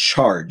in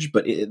charge,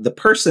 but the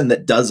person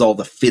that does all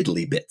the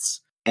fiddly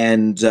bits.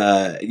 And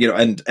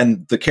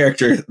and the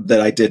character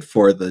that I did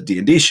for the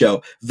D&D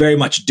show very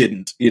much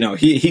didn't.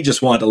 He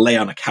just wanted to lay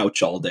on a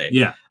couch all day.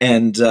 Yeah.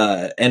 And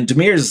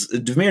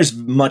Demir's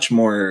much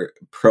more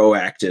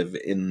proactive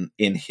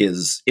in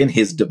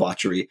his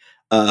debauchery.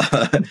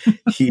 But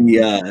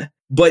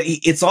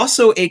it's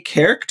also a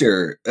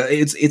character.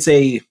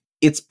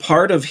 It's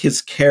part of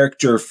his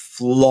character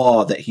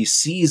flaw that he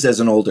sees as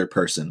an older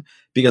person,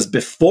 because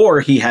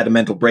before he had a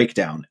mental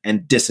breakdown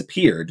and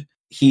disappeared,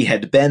 he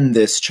had been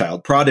this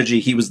child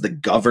prodigy. He was the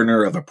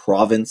governor of a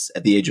province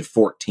at the age of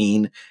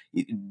 14,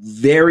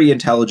 very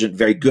intelligent,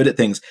 very good at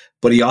things.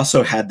 But he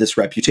also had this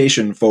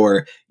reputation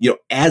for,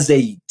 as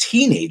a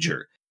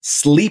teenager,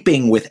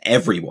 sleeping with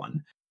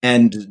everyone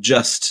and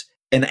just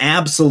an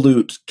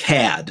absolute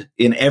cad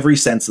in every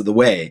sense of the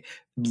way.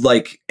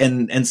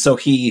 And so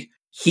he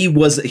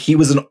was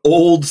an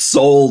old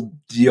soul,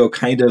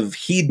 kind of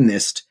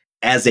hedonist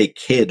as a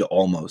kid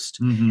almost.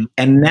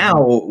 And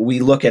now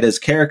we look at his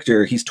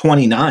character, he's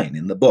 29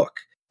 in the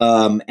book.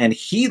 And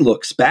he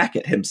looks back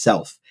at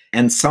himself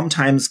and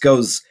sometimes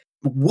goes,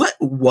 what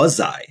was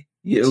I?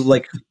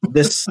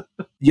 This,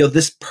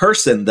 this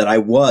person that I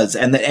was,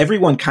 and that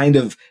everyone kind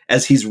of,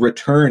 as he's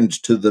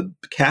returned to the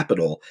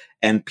capital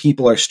and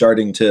people are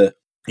starting to,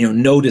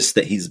 notice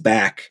that he's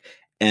back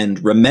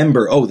and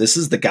remember, oh, this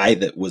is the guy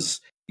that was,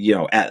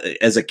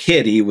 as a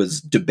kid, he was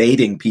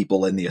debating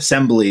people in the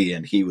assembly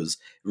and he was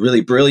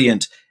really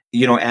brilliant.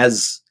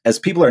 As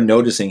people are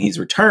noticing he's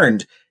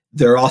returned,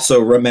 they're also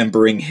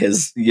remembering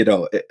his,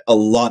 a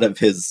lot of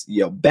his,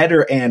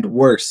 better and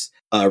worse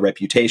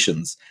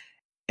reputations.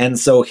 And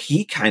so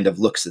he kind of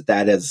looks at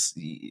that as,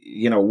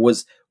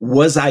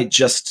 was I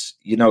just,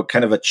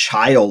 kind of a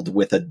child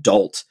with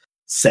adult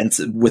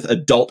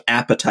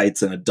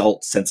appetites and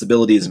adult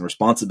sensibilities and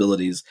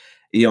responsibilities,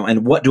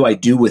 and what do I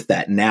do with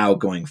that now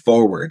going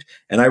forward?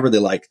 And I really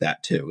like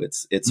that too.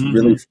 It's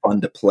really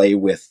fun to play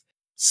with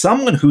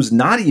someone who's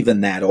not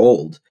even that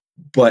old,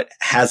 but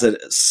has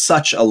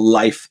such a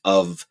life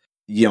of,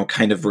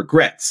 kind of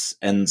regrets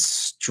and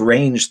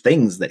strange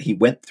things that he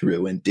went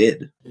through and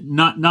did.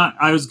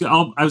 I was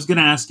going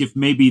to ask if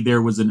maybe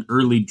there was an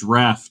early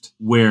draft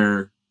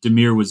where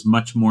Dimir was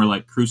much more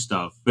like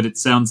Krustov, but it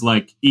sounds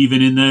like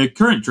even in the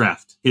current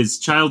draft, his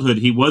childhood,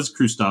 he was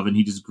Krustov and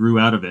he just grew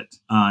out of it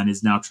and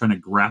is now trying to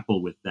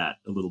grapple with that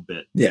a little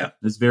bit. Yeah.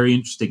 That's very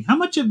interesting. How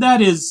much of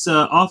that is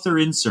author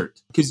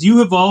insert? Because you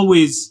have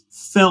always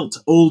felt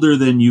older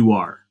than you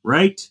are,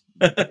 right?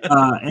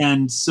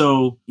 And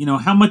so,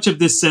 how much of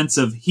this sense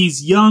of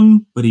he's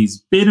young, but he's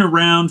been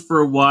around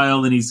for a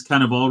while and he's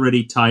kind of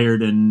already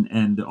tired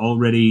and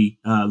already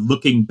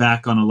looking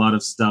back on a lot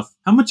of stuff.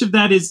 How much of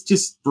that is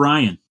just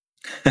Brian?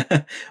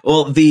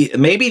 Well,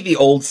 maybe the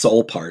old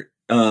soul part,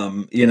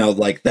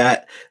 like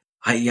that.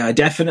 I've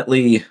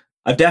definitely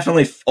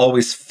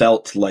always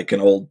felt like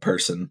an old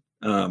person,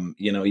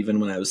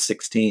 even when I was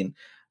 16.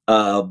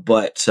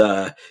 But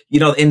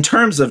in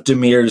terms of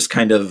Dimir's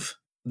kind of,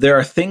 there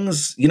are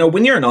things,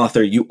 when you're an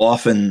author, you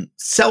often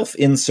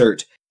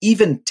self-insert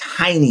even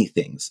tiny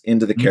things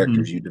into the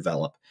characters you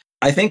develop.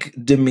 I think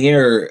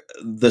Dimir,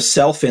 the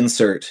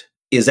self-insert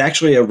is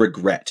actually a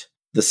regret.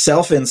 The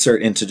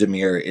self-insert into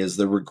Dimir is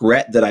the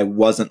regret that I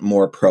wasn't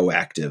more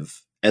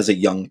proactive as a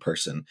young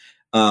person.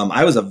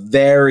 I was a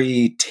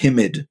very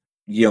timid,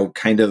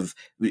 kind of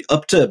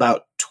up to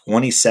about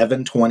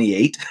 27,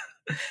 28,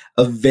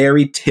 a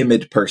very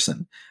timid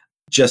person.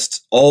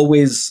 Just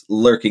always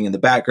lurking in the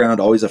background,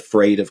 always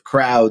afraid of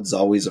crowds,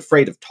 always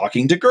afraid of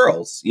talking to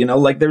girls.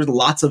 There's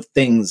lots of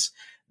things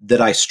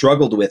that I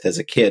struggled with as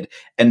a kid.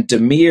 And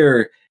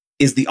Dimir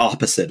is the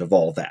opposite of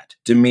all that.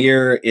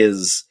 Dimir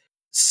is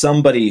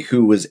somebody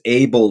who was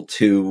able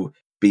to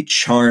be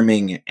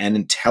charming and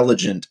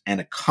intelligent and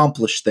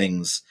accomplish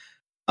things.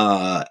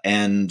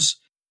 And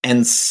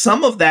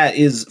some of that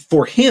is,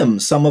 for him,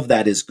 some of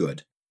that is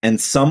good. And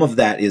some of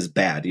that is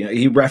bad.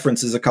 He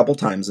references a couple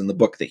times in the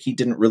book that he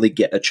didn't really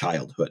get a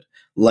childhood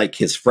like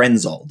his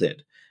friends all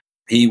did.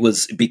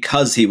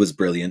 Because he was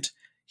brilliant,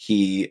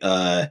 he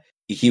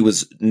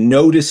was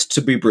noticed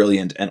to be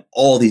brilliant, and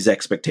all these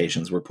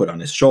expectations were put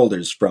on his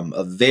shoulders from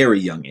a very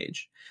young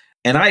age.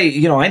 And I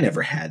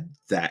never had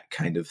that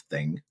kind of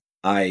thing.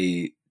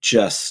 I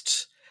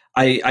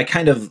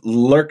kind of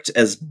lurked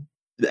as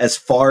as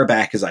far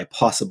back as I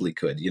possibly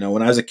could. You know,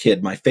 when I was a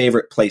kid, my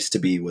favorite place to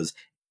be was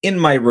in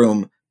my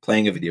room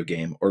playing a video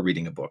game or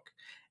reading a book.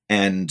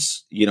 And,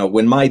 you know,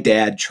 when my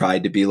dad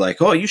tried to be like,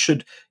 oh, you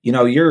should, you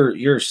know,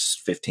 you're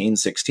 15,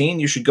 16,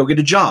 you should go get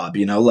a job,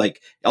 you know,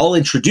 like I'll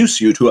introduce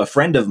you to a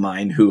friend of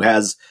mine who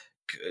has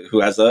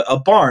a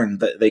barn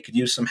that they could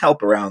use some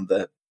help around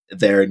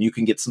there, and you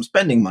can get some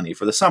spending money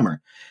for the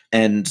summer.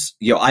 And,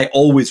 you know, I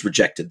always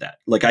rejected that.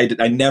 Like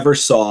I never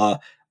saw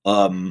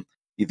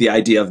the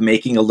idea of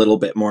making a little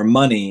bit more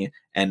money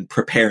and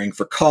preparing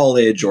for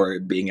college or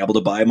being able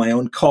to buy my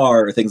own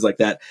car or things like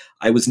that.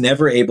 I was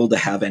never able to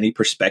have any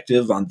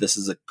perspective on this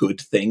is a good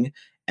thing,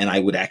 and I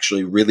would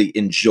actually really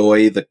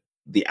enjoy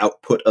the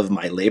output of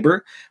my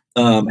labor.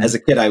 As a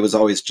kid, I was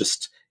always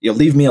just, you know,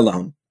 leave me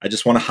alone. I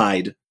just want to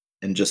hide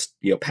and just,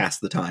 you know, pass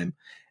the time.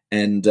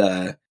 And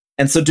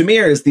so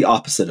Dimir is the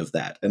opposite of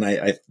that.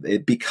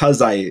 And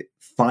because I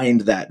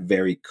find that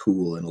very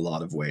cool in a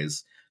lot of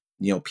ways,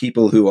 you know,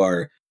 people who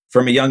are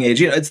from a young age,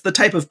 you know, it's the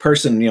type of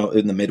person, you know,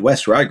 in the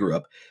Midwest where I grew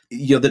up,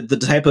 you know, the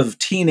type of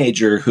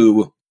teenager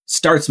who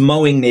starts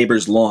mowing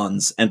neighbors'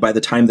 lawns and by the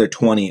time they're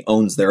 20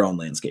 owns their own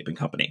landscaping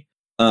company.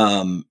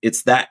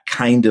 It's that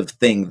kind of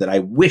thing that I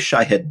wish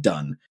I had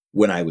done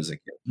when I was a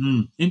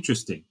kid.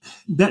 Interesting.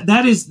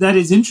 That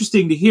is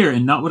interesting to hear,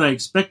 and not what I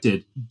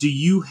expected. Do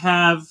you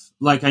have,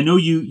 like, I know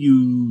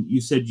you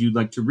said you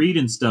like to read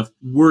and stuff.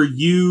 Were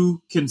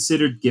you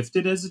considered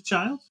gifted as a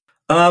child?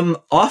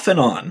 Off and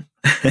on.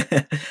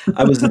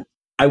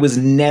 I was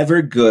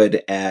never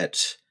good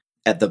at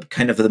the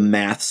kind of the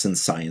maths and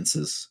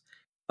sciences.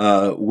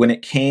 When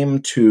it came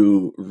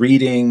to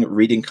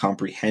reading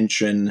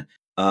comprehension,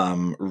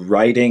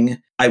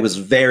 writing, I was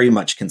very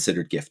much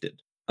considered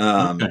gifted.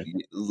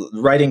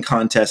 Writing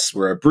contests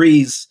were a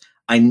breeze.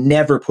 I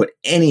never put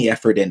any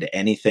effort into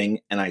anything,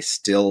 and I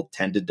still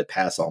tended to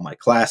pass all my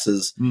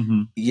classes.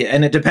 Yeah,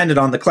 and it depended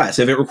on the class.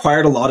 If it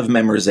required a lot of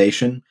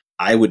memorization,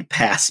 I would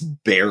pass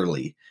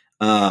barely.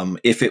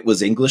 If it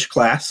was English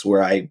class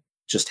where I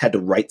just had to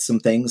write some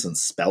things and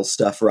spell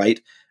stuff right,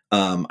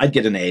 I'd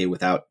get an A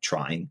without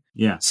trying.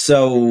 Yeah.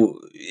 So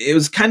it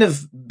was kind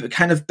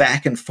of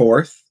back and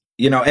forth.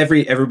 You know,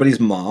 everybody's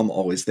mom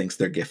always thinks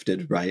they're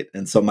gifted, right?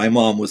 And so my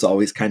mom was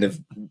always kind of,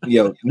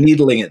 you know,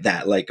 needling at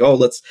that, like, oh,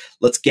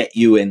 let's get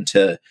you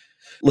into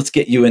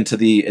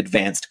the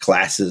advanced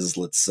classes.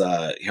 Let's,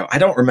 you know, I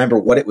don't remember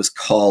what it was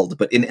called,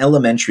 but in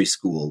elementary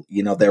school,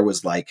 you know, there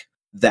was like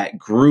that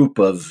group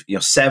of, you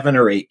know, 7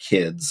 or 8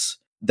 kids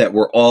that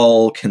were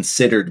all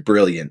considered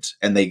brilliant,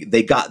 and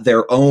they got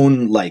their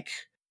own like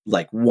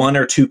 1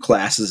 or 2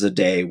 classes a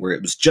day where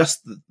it was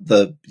just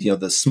the you know,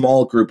 the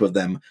small group of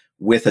them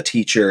with a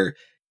teacher,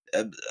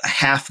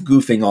 half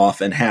goofing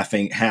off and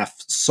half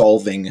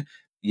solving,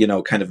 you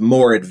know, kind of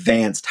more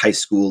advanced high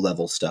school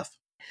level stuff.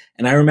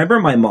 And I remember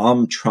my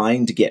mom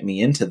trying to get me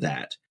into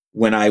that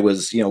when I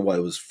was, you know, what,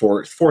 it was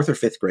 4th or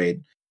 5th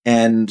grade,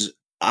 and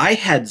I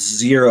had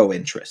zero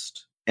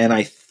interest. And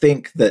I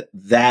think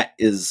that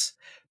is,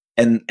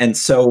 and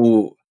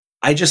so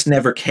I just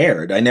never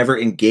cared. I never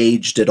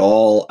engaged at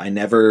all. I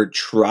never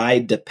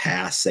tried to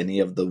pass any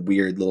of the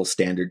weird little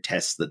standard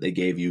tests that they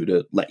gave you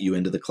to let you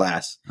into the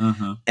class.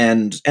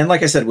 And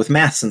like I said, with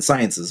maths and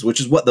sciences, which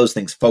is what those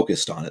things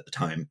focused on at the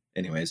time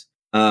anyways,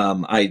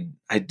 I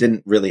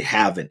didn't really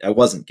have it. I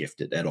wasn't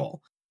gifted at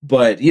all.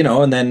 But, you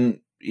know, and then,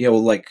 you know,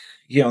 like,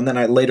 you know, and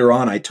then later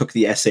on I took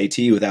the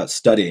SAT without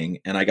studying,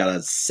 and I got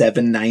a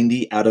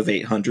 790 out of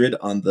 800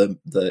 on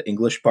the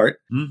English part,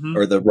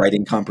 or the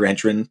writing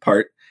comprehension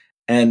part.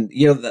 And,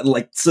 you know,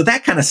 like, so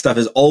that kind of stuff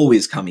has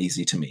always come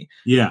easy to me.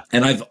 Yeah.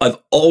 And I've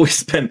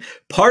always been,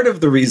 part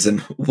of the reason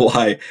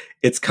why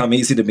it's come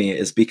easy to me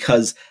is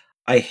because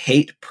I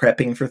hate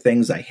prepping for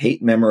things. I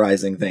hate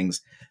memorizing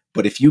things.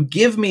 But if you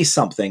give me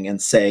something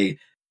and say,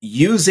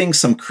 using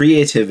some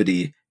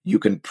creativity, you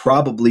can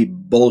probably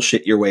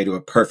bullshit your way to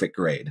a perfect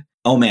grade.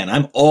 Oh man,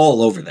 I'm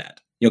all over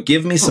that. You know,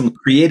 give me some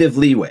creative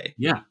leeway.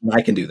 Yeah. And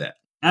I can do that.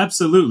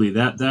 Absolutely.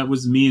 That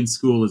was me in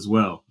school as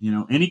well. You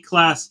know, any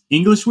class,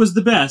 English was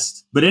the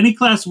best, but any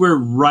class where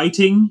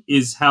writing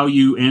is how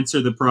you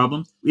answer the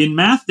problem. In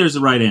math, there's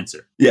a right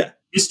answer. Yeah.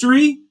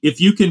 History, if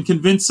you can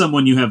convince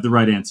someone you have the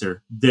right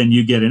answer, then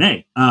you get an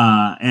A.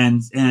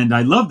 And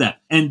I love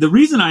that. And the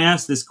reason I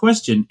asked this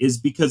question is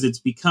because it's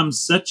become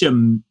such a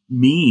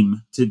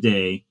meme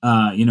today.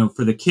 You know,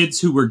 for the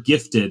kids who were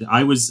gifted,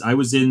 I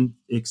was in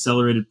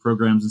accelerated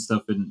programs and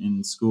stuff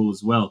in school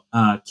as well.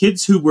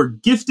 Kids who were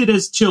gifted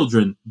as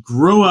children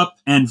grow up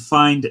and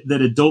find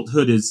that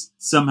adulthood is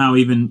somehow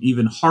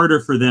even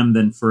harder for them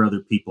than for other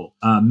people.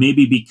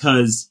 Maybe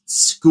because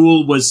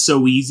school was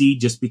so easy,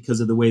 just because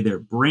of the way their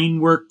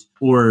brain worked,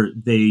 or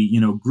they, you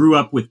know, grew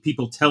up with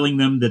people telling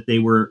them that they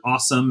were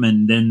awesome,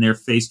 and then they're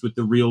faced with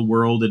the real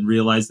world and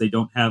realize they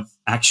don't have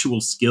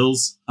actual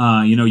skills.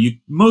 You know,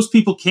 most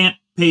people can't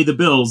pay the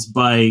bills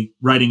by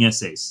writing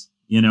essays,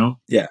 you know?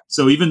 Yeah.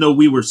 So even though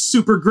we were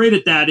super great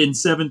at that in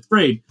 7th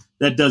grade,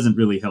 that doesn't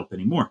really help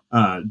anymore.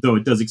 Though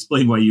it does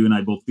explain why you and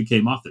I both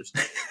became authors.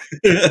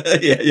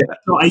 Yeah.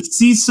 So I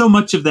see so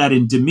much of that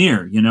in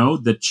Demir, you know,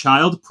 the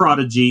child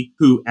prodigy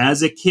who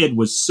as a kid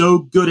was so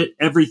good at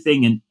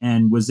everything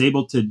and was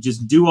able to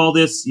just do all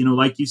this, you know,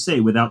 like you say,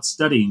 without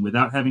studying,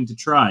 without having to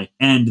try.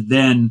 And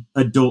then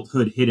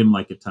adulthood hit him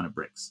like a ton of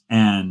bricks.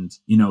 And,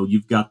 you know,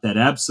 you've got that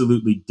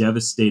absolutely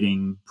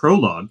devastating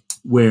prologue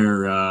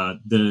where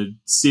the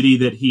city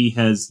that he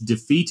has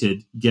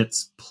defeated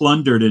gets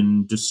plundered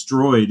and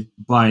destroyed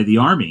by the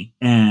army,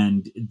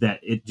 and that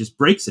it just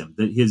breaks him,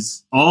 that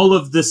his all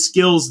of the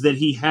skills that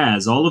he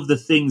has, all of the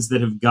things that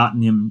have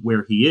gotten him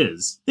where he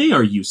is, they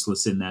are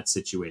useless in that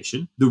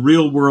situation. The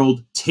real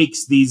world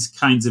takes these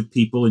kinds of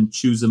people and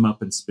chews them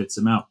up and spits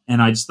them out.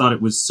 And I just thought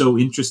it was so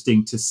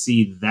interesting to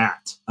see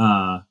that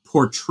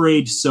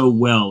portrayed so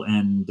well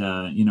and,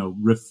 you know,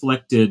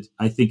 reflected,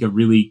 I think, a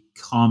really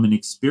common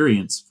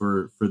experience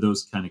for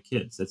those kind of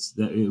kids.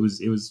 It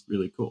was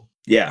really cool.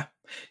 Yeah.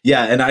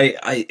 And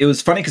it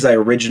was funny because I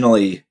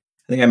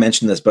think I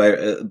mentioned this,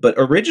 but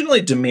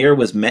originally Demir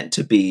was meant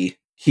to be,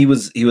 he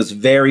was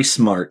very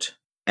smart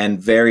and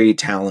very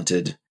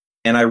talented.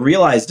 And I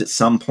realized at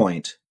some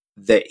point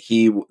that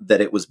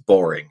it was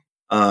boring,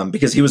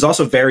 because he was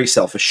also very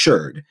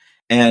self-assured.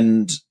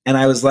 And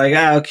I was like,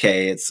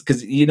 okay, it's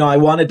because, you know,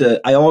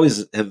 I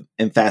always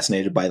am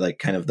fascinated by like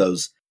kind of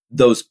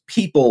those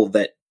people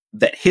that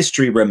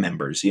history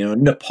remembers, you know,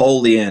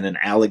 Napoleon and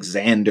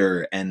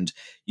Alexander and,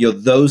 you know,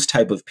 those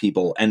type of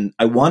people. And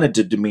I wanted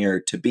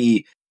Demir to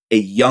be a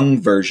young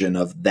version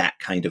of that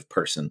kind of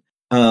person.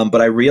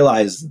 But I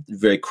realized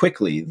very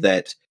quickly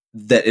that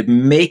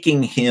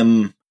making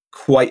him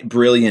quite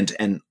brilliant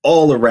and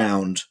all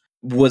around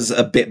was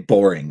a bit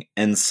boring.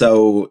 And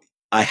so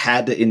I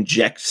had to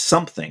inject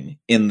something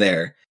in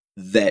there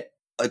that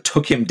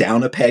took him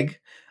down a peg.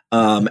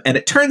 And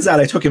it turns out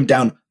I took him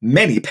down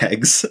many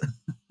pegs.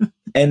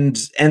 and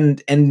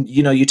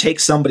you know, you take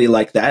somebody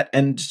like that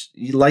and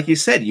like you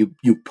said,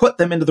 you put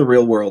them into the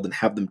real world and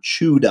have them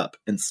chewed up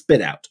and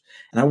spit out.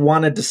 And I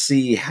wanted to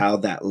see how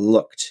that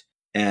looked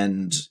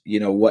and, you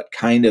know, what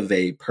kind of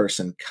a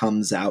person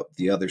comes out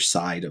the other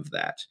side of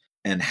that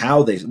and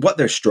what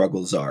their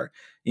struggles are.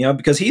 You know,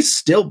 because he's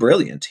still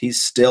brilliant. He's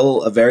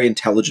still a very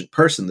intelligent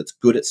person that's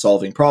good at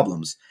solving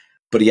problems,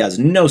 but he has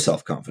no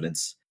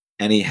self-confidence,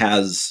 and he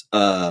has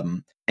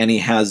the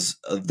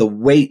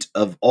weight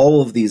of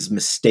all of these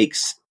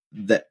mistakes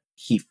that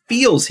he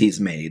feels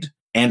he's made,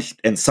 and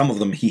some of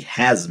them he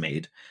has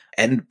made,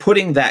 and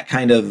putting that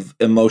kind of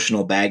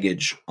emotional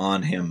baggage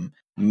on him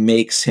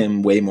makes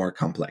him way more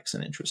complex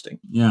and interesting.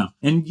 Yeah,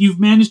 and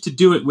you've managed to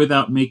do it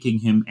without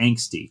making him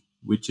angsty,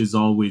 which is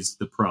always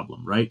the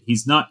problem, right?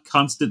 He's not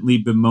constantly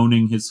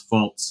bemoaning his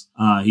faults.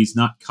 He's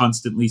not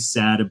constantly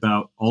sad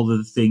about all of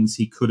the things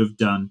he could have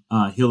done.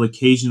 He'll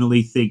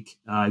occasionally think,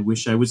 I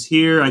wish I was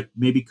here. I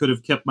maybe could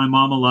have kept my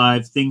mom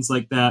alive, things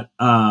like that.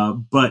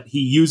 But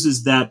he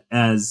uses that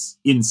as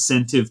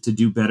incentive to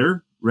do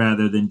better,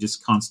 rather than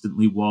just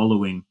constantly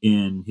wallowing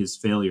in his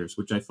failures,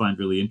 which I find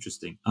really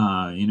interesting.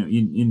 You know,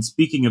 in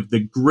speaking of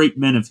the great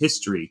men of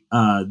history,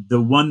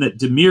 the one that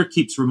Demir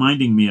keeps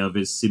reminding me of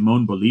is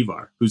Simon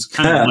Bolivar, who's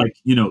kind of like,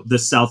 you know, the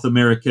South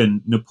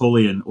American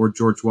Napoleon or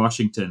George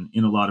Washington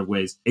in a lot of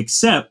ways,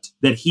 except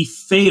that he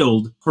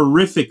failed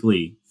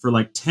horrifically for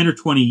like 10 or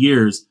 20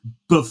 years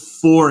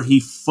before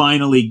he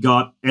finally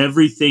got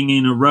everything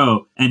in a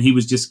row. And he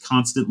was just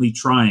constantly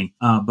trying.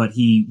 But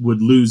he would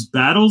lose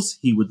battles.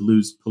 He would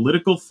lose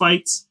political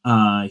fights.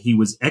 He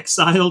was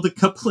exiled a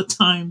couple of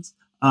times.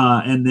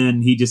 And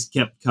then he just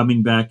kept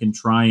coming back and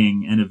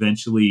trying, and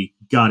eventually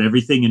got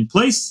everything in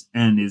place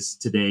and is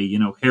today, you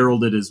know,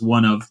 heralded as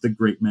one of the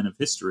great men of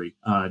history,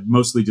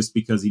 mostly just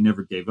because he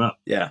never gave up.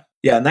 Yeah.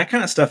 Yeah. And that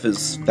kind of stuff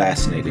is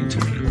fascinating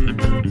to me.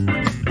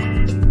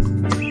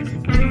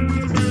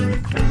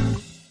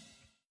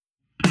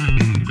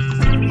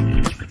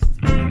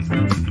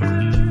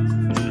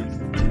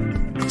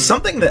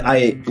 Something that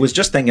I was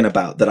just thinking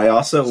about that I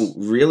also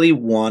really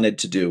wanted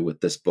to do with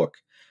this book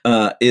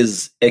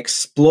is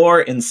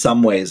explore in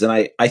some ways, and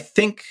I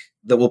think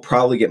that we'll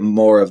probably get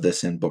more of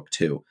this in book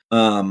 2,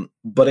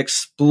 but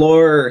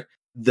explore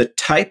the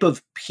type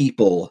of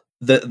people,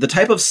 the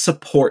type of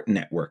support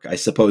network, I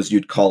suppose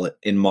you'd call it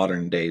in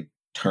modern day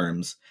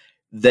terms,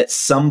 that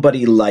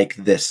somebody like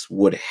this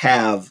would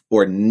have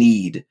or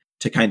need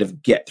to kind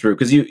of get through.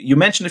 Because you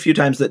mentioned a few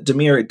times that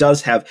Demir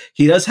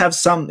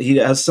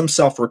has some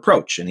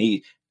self-reproach, and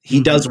he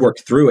does work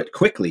through it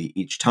quickly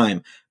each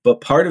time. But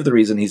part of the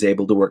reason he's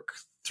able to work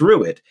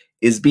through it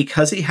is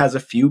because he has a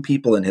few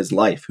people in his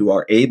life who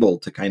are able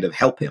to kind of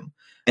help him.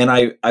 And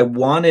I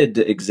wanted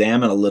to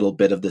examine a little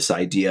bit of this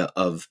idea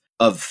of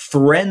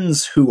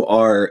friends who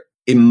are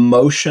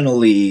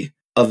emotionally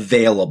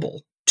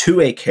available to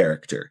a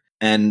character.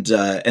 And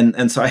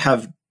so I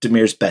have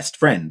Demir's best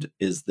friend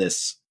is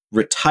this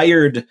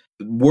retired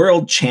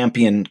world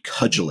champion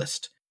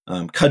cudgelist.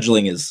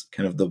 Cudgeling is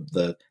kind of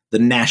the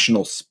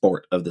national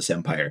sport of this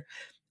empire.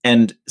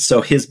 And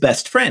so his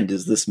best friend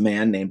is this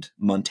man named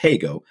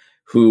Montego,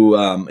 who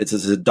it's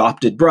his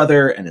adopted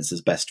brother and it's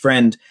his best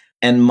friend.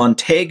 And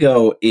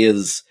Montego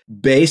is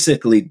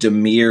basically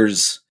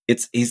Demir's,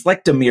 he's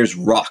like Demir's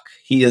rock.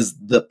 He is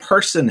the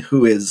person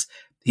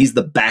he's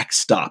the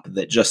backstop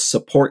that just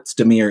supports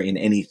Demir in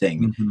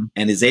anything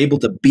and is able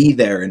to be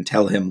there and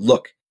tell him,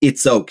 look,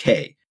 it's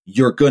okay.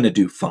 You're going to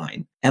do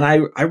fine. And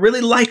I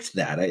really liked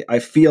that. I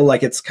feel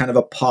like it's kind of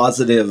a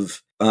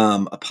positive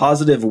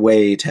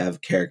way to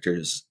have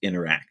characters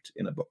interact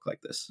in a book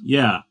like this.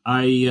 Yeah,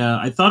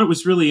 I thought it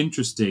was really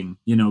interesting,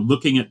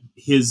 looking at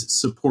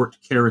his support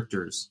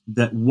characters,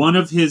 that one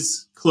of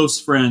his close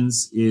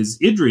friends is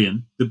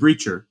Idrian, the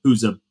Breacher,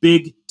 who's a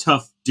big,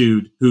 tough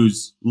dude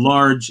who's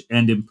large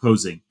and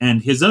imposing.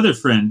 And his other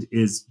friend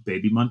is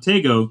Baby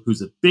Montego,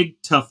 who's a big,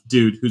 tough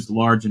dude who's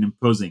large and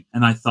imposing.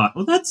 And I thought,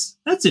 well, that's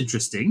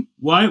interesting.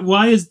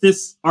 Why is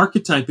this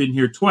archetype in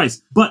here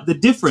twice? But the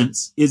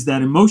difference is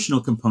that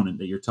emotional component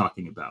that you're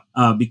talking about.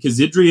 Because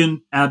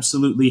Idrian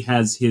absolutely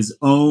has his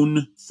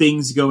own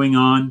things going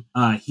on.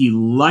 He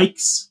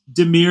likes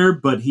Demir,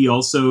 but he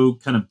also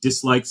kind of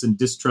dislikes and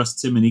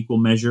distrusts him in equal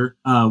measure.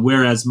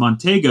 Whereas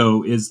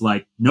Montego is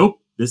like, nope,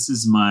 this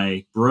is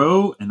my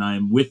bro, and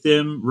I'm with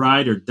him,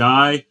 ride or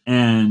die.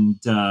 And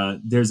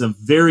there's a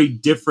very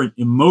different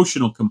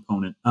emotional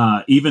component,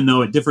 even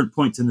though at different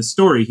points in the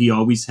story, he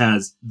always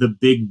has the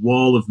big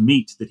wall of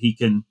meat that he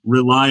can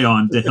rely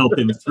on to help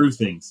him through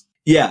things.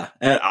 Yeah,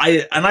 and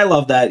I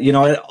love that.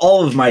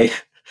 All of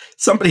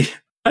somebody,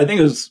 I think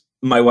it was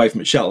my wife,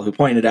 Michelle, who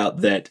pointed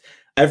out that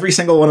every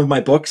single one of my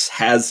books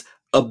has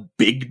a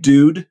big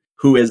dude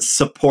who is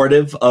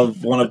supportive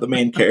of one of the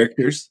main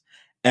characters.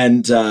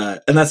 And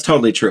that's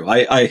totally true.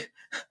 I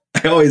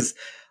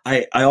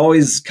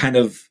always kind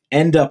of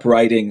end up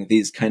writing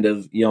these kind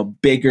of,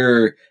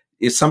 bigger,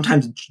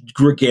 sometimes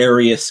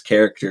gregarious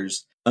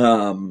characters.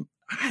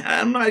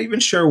 I'm not even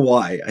sure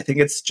why. I think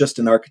it's just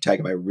an archetype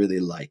I really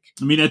like.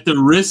 I mean, at the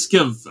risk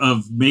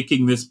of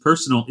making this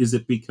personal, is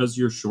it because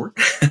you're short?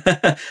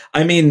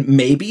 I mean,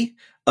 maybe.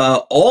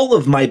 All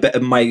of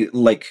my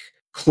like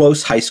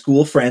close high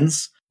school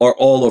friends are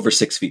all over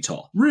 6 feet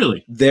tall.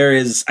 Really?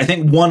 I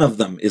think one of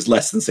them is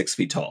less than 6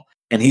 feet tall,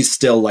 and he's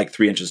still like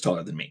 3 inches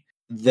taller than me.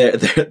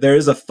 There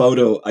is a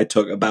photo I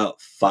took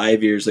about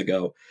 5 years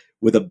ago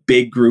with a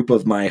big group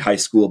of my high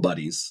school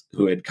buddies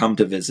who had come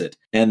to visit.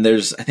 And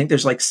I think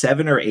there's like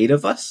 7 or 8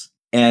 of us.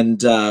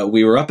 And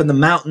we were up in the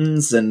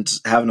mountains and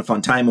having a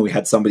fun time, and we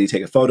had somebody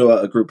take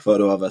a group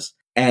photo of us.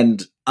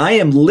 And I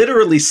am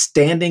literally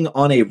standing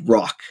on a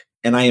rock,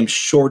 and I am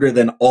shorter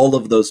than all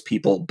of those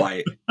people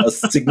by a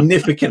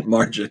significant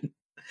margin.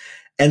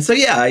 And so,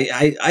 yeah,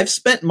 I've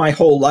spent my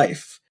whole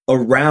life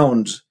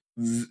around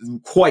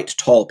quite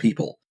tall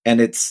people. And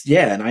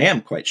and I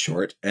am quite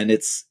short. And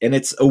it's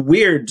a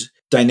weird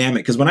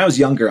dynamic, because when I was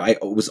younger, I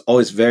was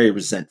always very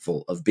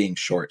resentful of being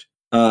short.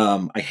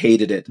 I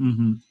hated it.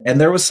 And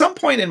there was some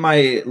point in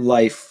my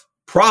life,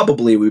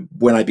 probably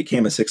when I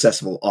became a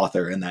successful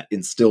author, and that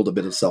instilled a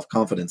bit of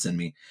self-confidence in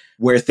me,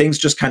 where things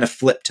just kind of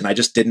flipped and I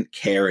just didn't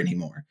care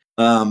anymore.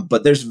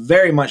 But there's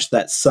very much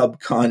that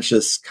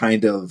subconscious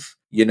kind of,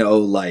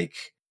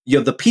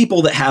 the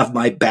people that have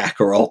my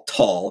back are all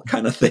tall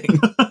kind of thing.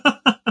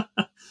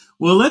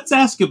 Well, let's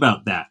ask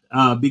about that,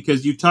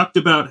 because you talked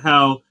about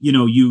how,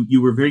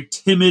 you were very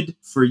timid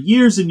for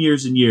years and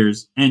years and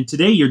years, and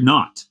today you're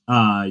not.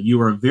 You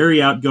are a very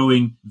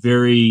outgoing,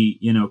 very,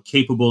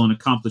 capable and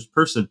accomplished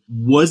person.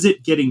 Was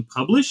it getting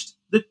published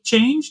that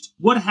changed?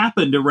 What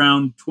happened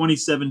around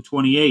 27,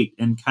 28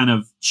 and kind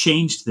of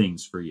changed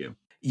things for you?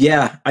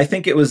 Yeah, I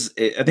think it was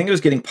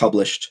getting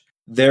published.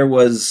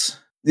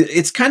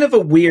 It's kind of a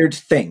weird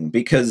thing,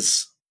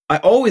 because I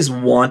always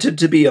wanted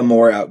to be a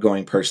more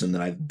outgoing person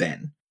than I've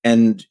been.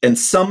 And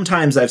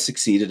sometimes I've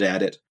succeeded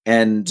at it.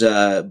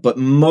 But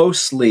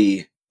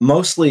mostly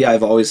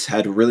I've always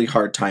had a really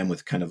hard time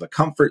with kind of a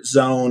comfort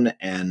zone,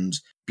 and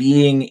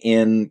being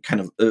in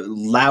kind of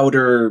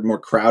louder, more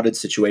crowded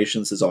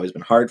situations has always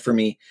been hard for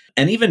me.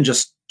 And even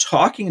just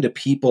talking to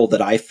people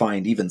that I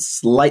find even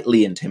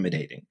slightly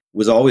intimidating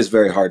was always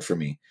very hard for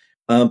me.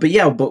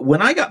 But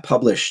when I got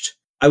published,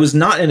 I was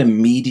not an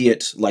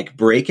immediate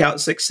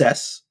breakout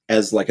success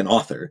as an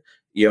author.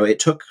 It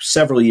took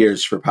several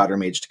years for Powder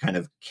Mage to kind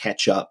of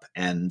catch up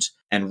and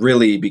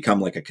really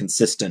become a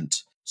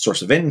consistent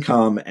source of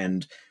income,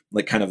 and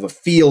kind of a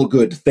feel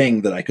good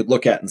thing that I could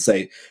look at and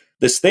say,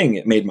 this thing,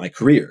 it made my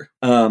career.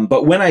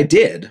 But when I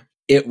did,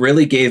 it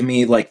really gave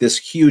me this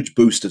huge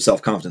boost of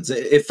self-confidence.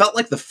 It felt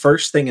like the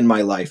first thing in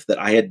my life that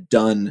I had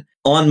done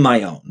on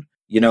my own.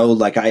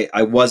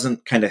 I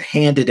wasn't kind of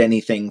handed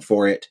anything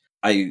for it.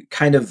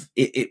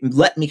 It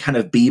let me kind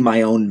of be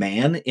my own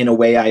man in a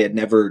way I had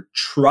never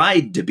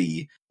tried to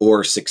be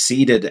or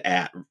succeeded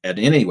at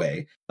any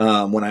way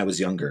when I was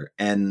younger.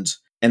 And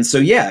so,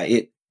 yeah,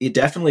 it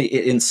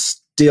definitely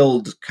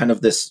instilled kind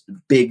of this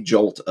big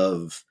jolt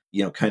of,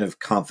 kind of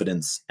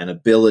confidence and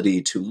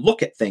ability to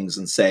look at things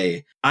and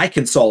say, I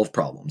can solve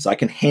problems. I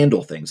can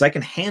handle things. I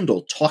can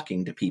handle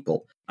talking to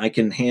people. I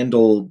can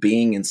handle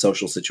being in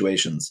social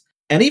situations.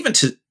 And even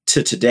to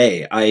to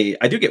today,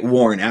 I do get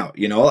worn out.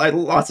 You know,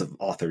 lots of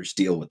authors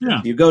deal with it.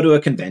 Yeah. You go to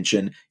a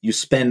convention, you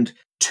spend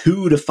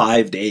 2 to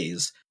 5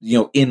 days, you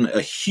know, in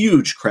a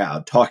huge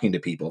crowd talking to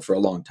people for a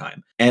long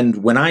time.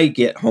 And when I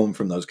get home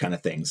from those kind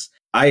of things,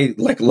 I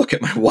like look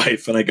at my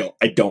wife and I go,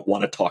 I don't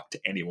want to talk to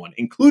anyone,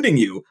 including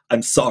you.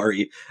 I'm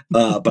sorry,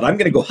 but I'm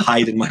going to go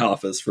hide in my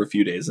office for a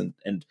few days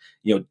and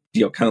you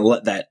know, kind of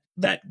let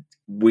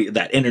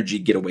that energy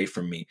get away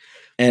from me.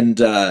 And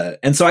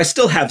so I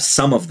still have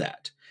some of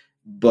that,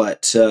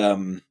 but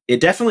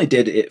it definitely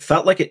did. It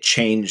felt like it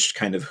changed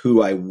kind of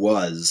who I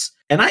was.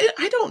 And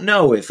I don't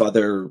know if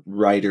other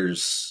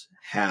writers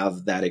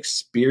have that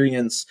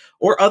experience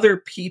or other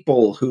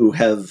people who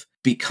have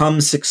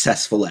become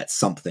successful at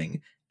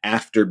something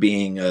after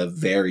being a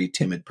very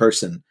timid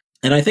person.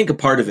 And I think a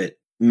part of it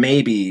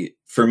maybe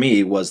for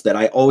me was that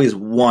I always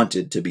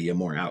wanted to be a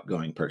more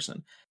outgoing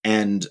person,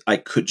 and I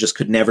could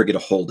never get a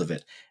hold of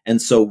it.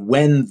 And so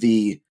when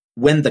the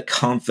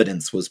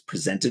confidence was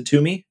presented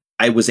to me,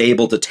 I was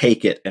able to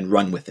take it and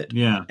run with it.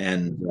 Yeah.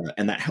 And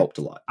that helped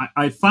a lot.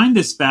 I find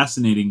this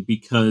fascinating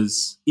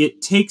because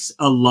it takes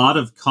a lot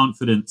of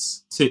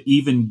confidence to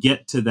even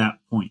get to that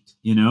point,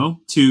 you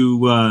know,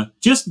 to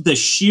just the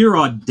sheer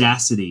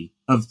audacity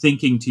of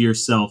thinking to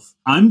yourself,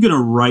 I'm going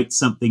to write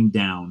something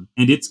down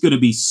and it's going to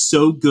be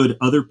so good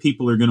other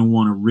people are going to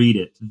want to read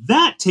it.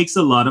 That takes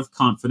a lot of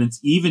confidence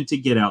even to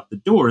get out the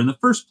door in the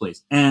first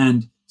place.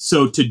 And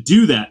so to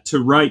do that,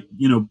 to write,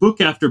 you know,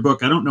 book after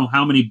book, I don't know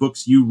how many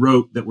books you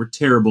wrote that were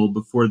terrible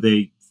before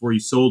you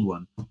sold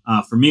one.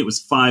 For me, it was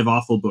 5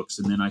 awful books,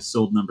 and then I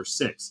sold number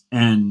 6.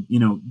 And,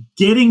 you know,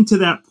 getting to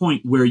that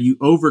point where you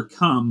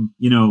overcome,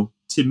 you know,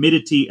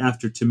 timidity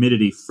after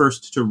timidity,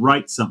 first to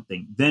write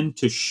something, then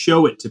to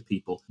show it to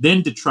people,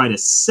 then to try to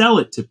sell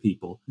it to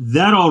people,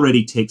 that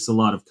already takes a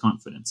lot of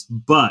confidence.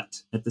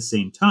 But at the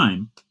same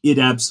time, it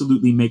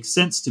absolutely makes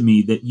sense to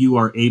me that you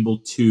are able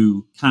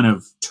to kind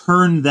of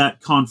turn that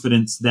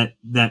confidence,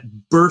 that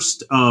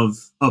burst of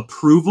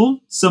approval.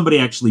 Somebody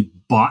actually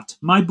bought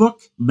my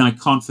book. My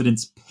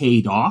confidence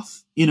paid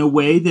off in a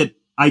way that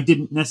I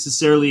didn't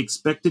necessarily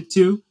expect it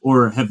to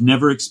or have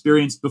never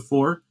experienced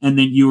before. And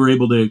then you were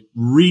able to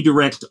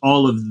redirect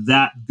all of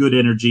that good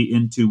energy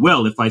into,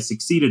 well, if I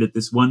succeeded at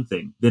this one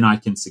thing, then I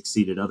can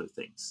succeed at other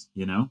things,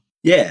 you know?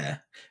 Yeah.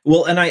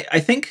 Well, and I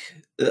think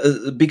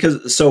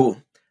because so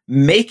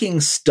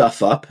making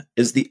stuff up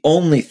is the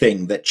only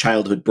thing that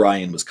childhood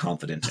Brian was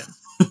confident in.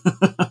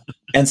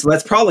 And so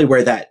that's probably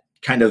where that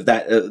kind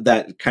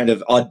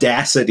of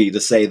audacity to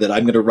say that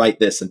I'm going to write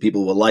this and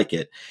people will like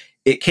it.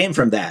 It came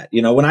from that. You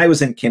know, when I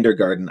was in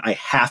kindergarten, I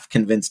half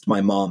convinced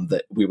my mom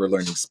that we were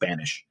learning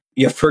Spanish.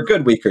 Yeah, for a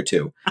good week or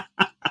two.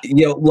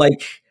 You know,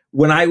 like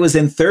when I was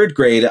in 3rd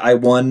grade, I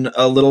won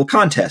a little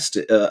contest,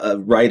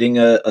 writing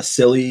a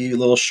silly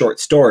little short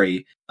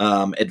story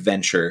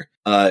adventure.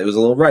 It was a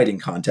little writing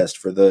contest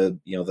for the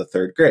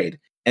 3rd grade.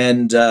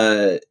 And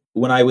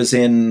when I was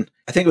in,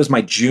 I think it was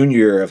my junior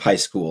year of high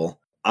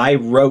school, I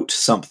wrote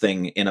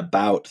something in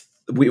about.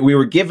 We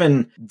were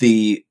given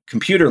the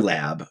computer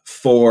lab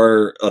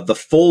for the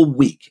full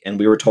week, and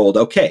we were told,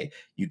 okay,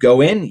 you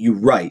go in, you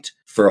write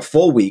for a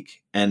full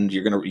week, and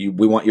we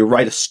want you to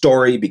write a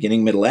story,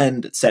 beginning, middle,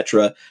 end,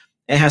 etc.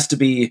 It has to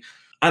be,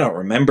 I don't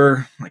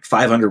remember, like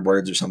 500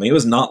 words or something. It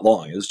was not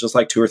long. It was just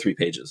like 2 or 3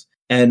 pages.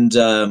 And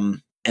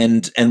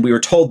we were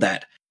told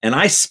that, and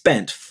I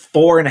spent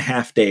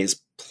 4.5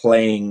 days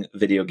playing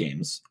video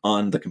games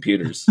on the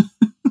computers.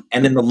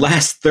 And in the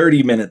last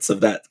 30 minutes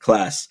of that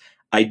class,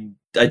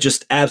 I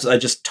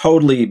just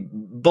totally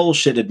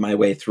bullshitted my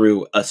way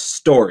through a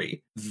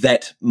story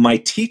that my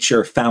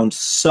teacher found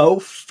so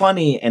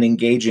funny and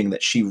engaging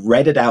that she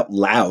read it out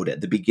loud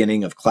at the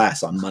beginning of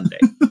class on Monday.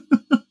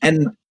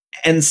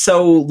 and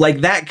so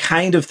like that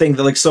kind of thing,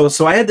 that like so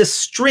I had this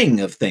string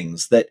of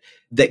things that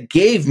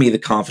gave me the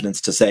confidence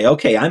to say,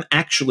 okay, I'm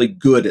actually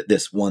good at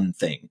this one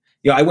thing.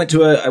 You know, I went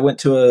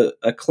to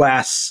a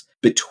class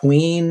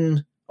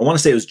between, I want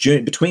to say it was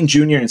between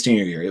junior and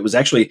senior year. It was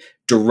actually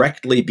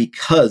directly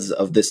because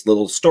of this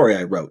little story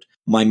I wrote.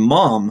 My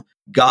mom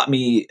got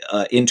me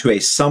into a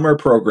summer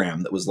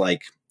program that was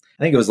like,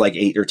 I think it was like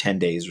 8 or 10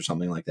 days or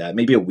something like that,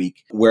 maybe a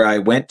week, where I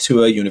went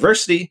to a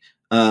university.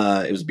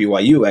 It was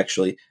BYU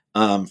actually,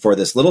 for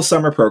this little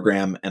summer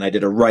program, and I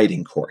did a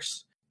writing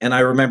course. And I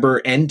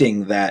remember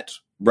ending that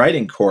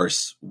writing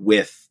course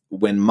with,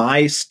 when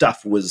my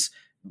stuff was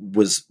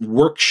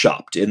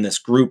workshopped in this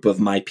group of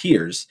my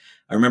peers,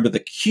 I remember the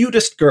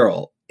cutest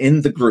girl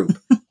in the group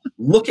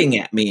looking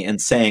at me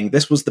and saying,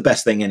 this was the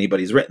best thing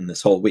anybody's written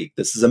this whole week.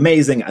 This is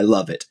amazing. I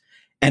love it.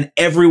 And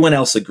everyone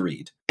else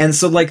agreed. And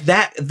so like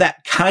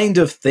that kind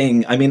of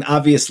thing, I mean,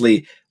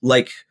 obviously,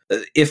 like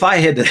if I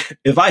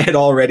had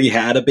already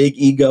had a big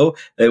ego,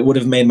 it would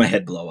have made my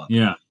head blow up.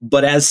 Yeah.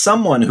 But as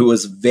someone who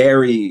was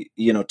very,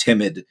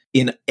 timid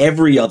in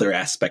every other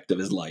aspect of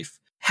his life,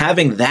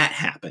 having that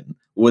happen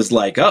was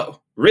like,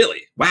 oh,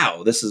 really?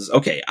 Wow, this is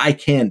okay. I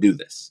can do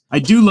this. I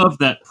do love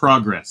that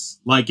progress.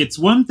 Like, it's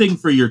one thing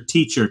for your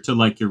teacher to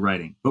like your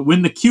writing, but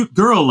when the cute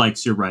girl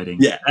likes your writing,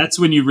 that's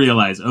when you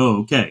realize,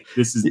 oh, okay,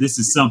 this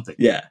is something.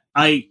 Yeah.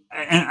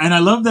 And I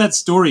love that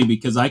story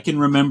because I can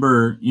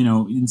remember, you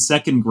know, in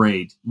second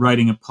grade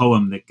writing a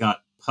poem that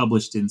got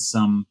published in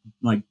some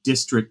like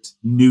district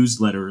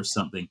newsletter or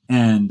something.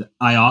 And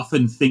I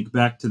often think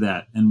back to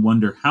that and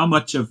wonder how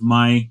much of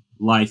my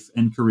life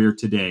and career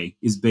today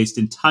is based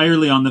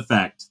entirely on the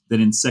fact that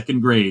in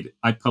second grade,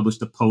 I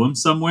published a poem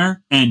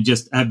somewhere and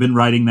just have been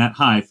riding that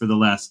high for the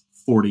last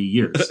 40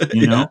 years.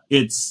 You know,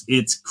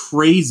 it's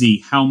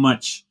crazy how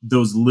much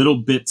those little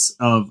bits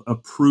of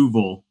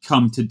approval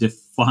come to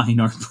define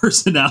our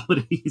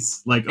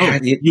personalities. Like, oh,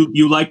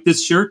 you like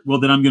this shirt? Well,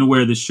 then I'm going to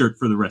wear this shirt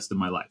for the rest of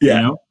my life. Yeah.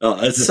 You know?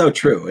 Oh, it's so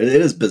true. It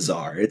is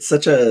bizarre. It's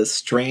such a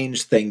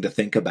strange thing to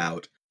think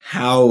about,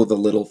 how the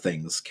little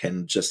things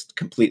can just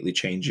completely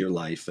change your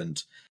life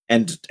and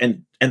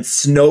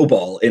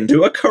snowball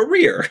into a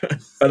career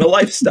and a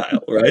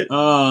lifestyle, right?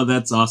 Oh,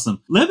 that's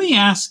awesome. Let me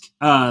ask,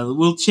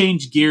 we'll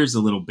change gears a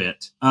little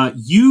bit.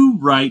 You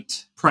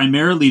write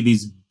primarily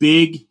these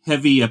big,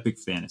 heavy epic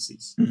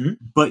fantasies,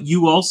 but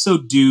you also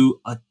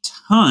do a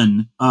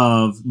ton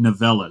of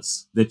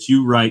novellas that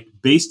you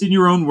write based in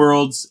your own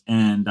worlds,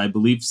 and I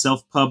believe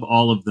self-pub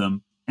all of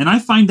them. And I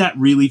find that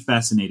really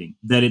fascinating,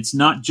 that it's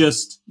not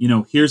just, you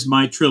know, here's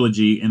my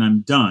trilogy and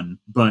I'm done,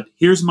 but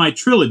here's my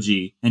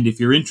trilogy. And if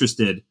you're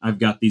interested, I've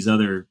got these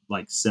other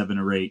like 7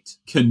 or 8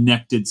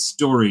 connected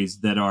stories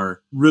that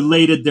are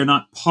related. They're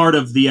not part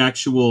of the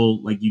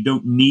actual, like, you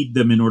don't need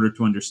them in order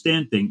to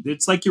understand things.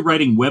 It's like you're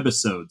writing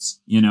webisodes,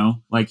 you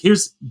know, like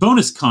here's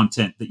bonus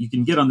content that you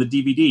can get on the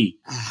DVD.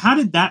 How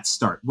did that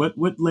start? What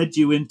led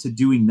you into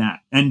doing that?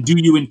 And do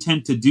you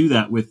intend to do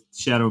that with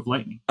Shadow of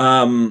Lightning?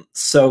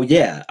 So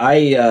yeah,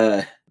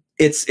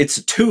 it's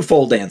a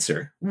twofold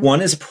answer.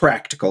 One is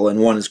practical and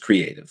one is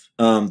creative.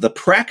 The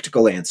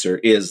practical answer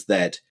is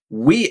that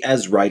we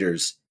as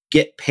writers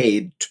get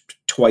paid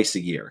twice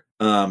a year.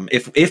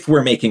 If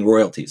we're making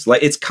royalties,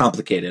 like, it's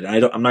complicated.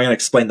 I'm not going to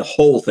explain the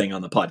whole thing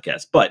on the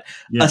podcast, but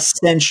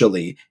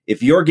essentially,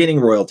 if you're getting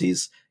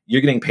royalties,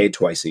 you're getting paid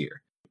twice a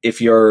year. If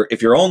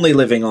you're only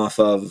living off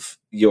of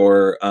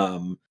your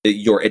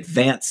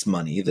advance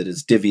money that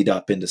is divvied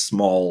up into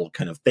small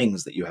kind of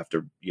things that you have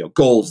to, you know,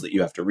 goals that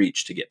you have to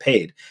reach to get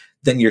paid,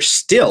 then you're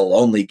still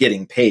only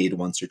getting paid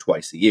once or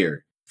twice a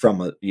year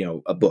from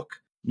a book.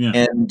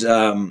 Yeah.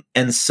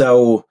 And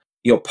so,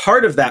 you know,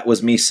 part of that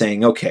was me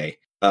saying, okay,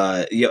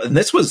 you know, and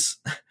this was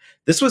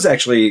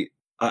actually,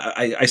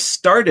 I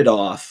started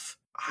off,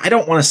 I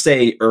don't want to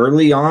say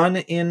early on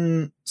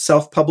in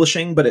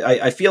self-publishing, but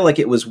I feel like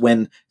it was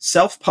when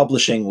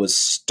self-publishing was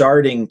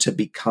starting to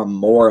become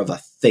more of a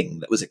thing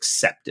that was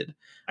accepted.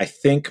 I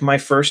think my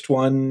first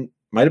one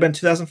might have been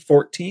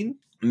 2014,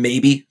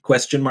 maybe, ?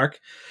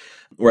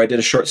 Where I did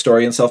a short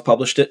story and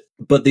self-published it.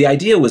 But the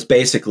idea was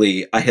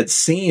basically,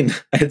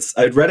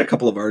 I'd read a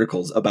couple of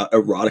articles about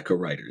erotica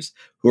writers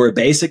who are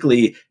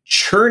basically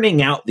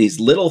churning out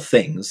these little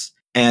things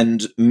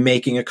and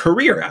making a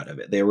career out of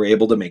it. They were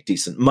able to make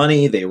decent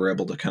money. They were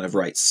able to kind of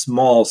write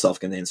small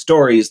self-contained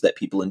stories that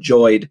people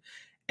enjoyed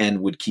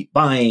and would keep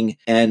buying.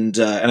 And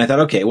I thought,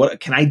 okay, what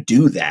can I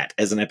do that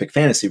as an epic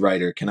fantasy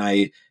writer? Can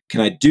I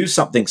do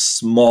something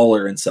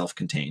smaller and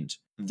self-contained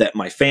that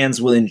my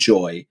fans will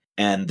enjoy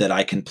and that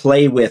I can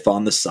play with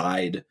on the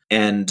side,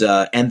 and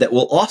that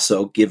will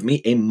also give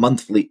me a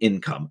monthly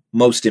income,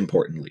 most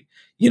importantly.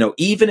 You know,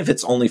 even if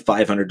it's only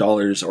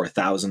 $500 or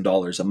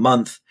 $1,000 a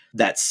month,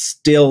 that's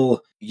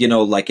still, you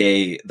know,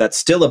 that's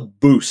still a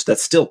boost.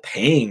 That's still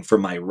paying for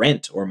my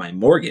rent or my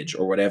mortgage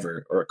or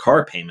whatever, or a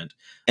car payment.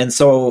 And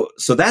so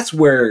that's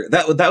where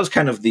that was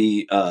kind of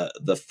the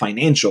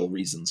financial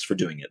reasons for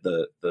doing it,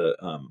 the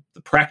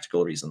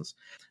practical reasons.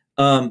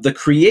 The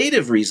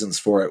creative reasons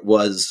for it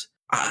was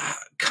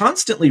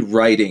constantly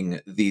writing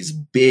these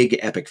big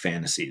epic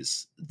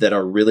fantasies that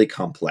are really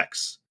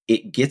complex.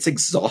 It gets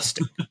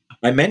exhausting.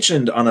 I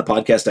mentioned on a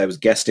podcast I was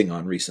guesting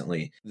on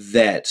recently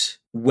that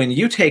when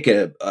you take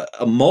a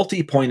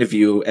multi-point of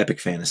view epic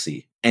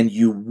fantasy and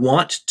you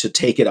want to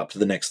take it up to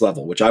the next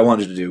level, which I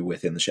wanted to do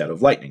within the Shadow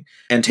of Lightning,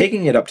 and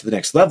taking it up to the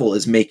next level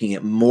is making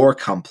it more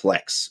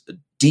complex,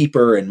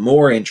 deeper and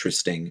more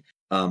interesting,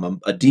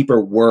 a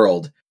deeper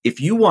world. If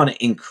you want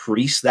to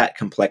increase that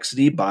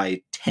complexity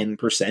by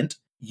 10%,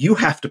 you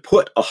have to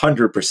put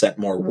 100%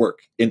 more work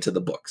into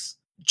the books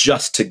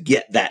just to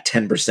get that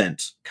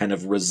 10% kind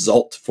of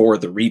result for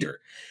the reader.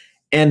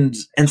 And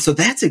so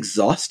that's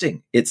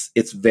exhausting.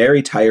 It's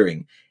very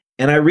tiring.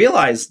 And I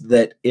realized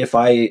that if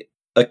I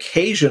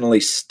occasionally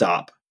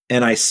stop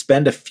and I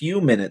spend a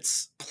few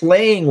minutes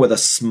playing with a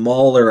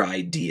smaller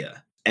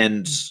idea,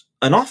 and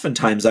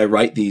oftentimes I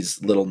write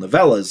these little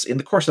novellas in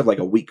the course of like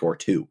a week or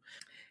two.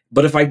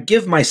 But if I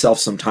give myself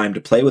some time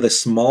to play with a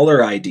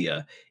smaller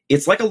idea,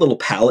 it's like a little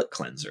palate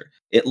cleanser.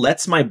 It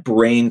lets my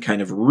brain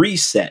kind of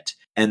reset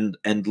and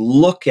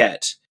look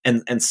at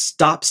and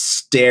stop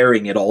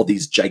staring at all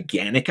these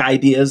gigantic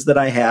ideas that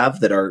I have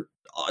that are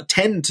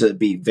tend to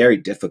be very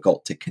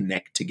difficult to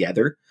connect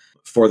together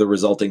for the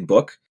resulting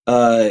book.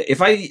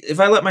 If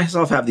I let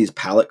myself have these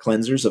palate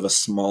cleansers of a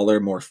smaller,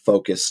 more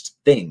focused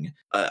thing,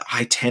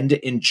 I tend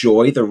to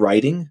enjoy the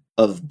writing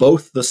of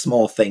both the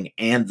small thing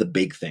and the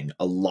big thing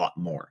a lot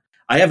more.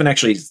 I haven't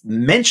actually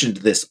mentioned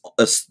this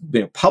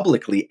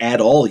publicly at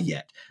all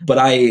yet, but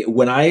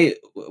when I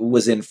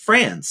was in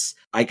France,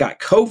 I got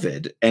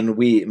COVID, and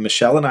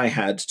Michelle and I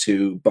had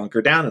to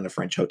bunker down in a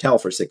French hotel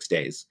for 6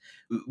 days,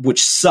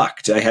 which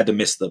sucked. I had to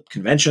miss the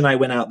convention I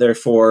went out there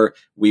for.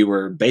 We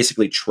were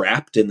basically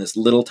trapped in this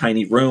little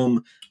tiny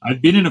room.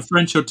 I've been in a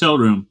French hotel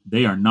room.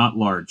 They are not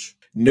large.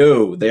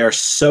 No, they are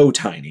so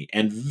tiny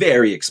and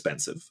very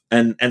expensive.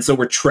 And so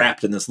we're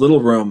trapped in this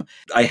little room.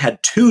 I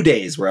had 2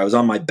 days where I was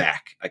on my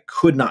back. I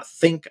could not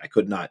think. I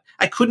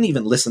couldn't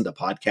even listen to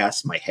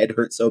podcasts. My head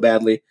hurt so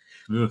badly.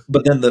 Ugh.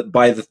 But then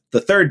by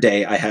the third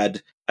day,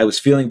 I was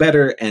feeling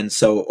better. And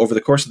so over the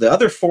course of the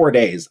other 4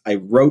 days, I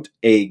wrote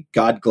a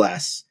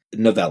Glass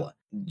novella,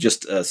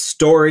 just a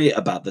story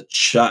about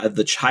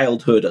the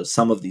childhood of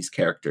some of these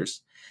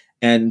characters.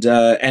 And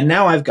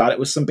now I've got it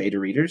with some beta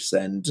readers,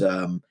 and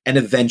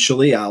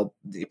eventually I'll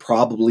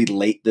probably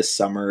late this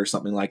summer or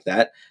something like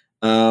that.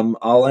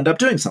 I'll end up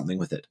doing something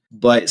with it.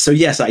 But so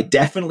yes, I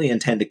definitely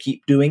intend to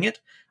keep doing it.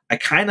 I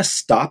kind of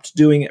stopped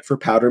doing it for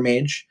Powder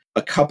Mage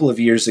a couple of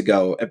years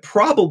ago,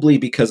 probably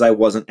because I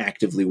wasn't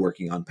actively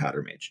working on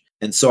Powder Mage,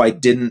 and so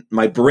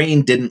my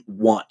brain didn't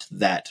want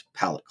that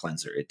palate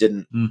cleanser. It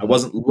didn't. I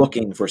wasn't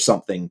looking for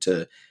something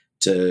to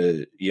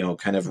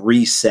kind of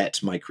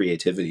reset my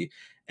creativity.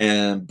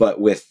 But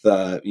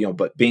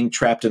being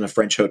trapped in a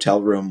French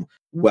hotel room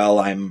while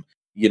I'm,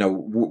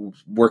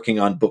 working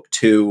on book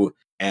 2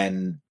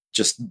 and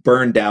just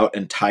burned out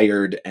and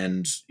tired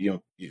and,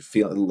 you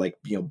feel like,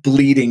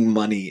 bleeding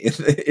money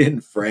in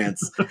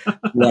France,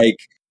 like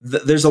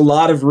there's a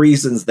lot of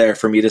reasons there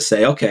for me to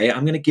say, okay,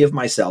 I'm going to give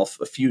myself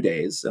a few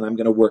days and I'm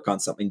going to work on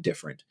something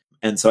different.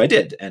 And so I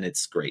did, and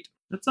it's great.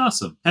 That's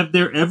awesome. Have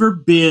there ever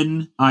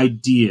been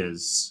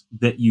ideas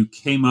that you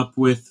came up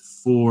with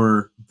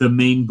for the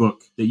main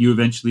book that you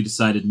eventually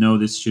decided, no,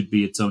 this should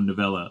be its own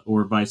novella,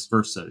 or vice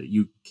versa, that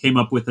you came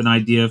up with an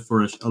idea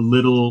for a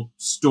little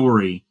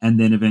story and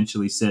then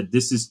eventually said,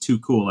 this is too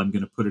cool, I'm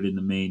going to put it in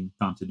the main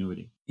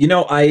continuity?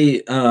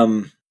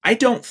 I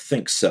don't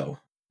think so.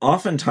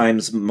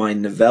 Oftentimes my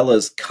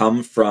novellas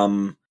come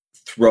from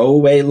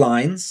throwaway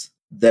lines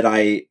that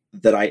I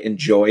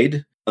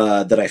enjoyed,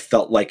 that I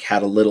felt like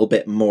had a little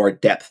bit more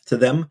depth to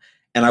them.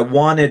 And I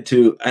wanted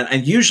to,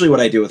 and usually what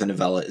I do with a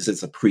novella is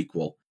it's a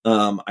prequel.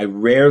 I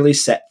rarely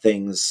set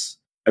these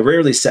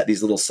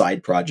little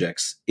side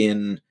projects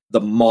in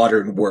the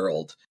modern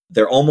world.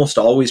 They're almost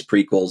always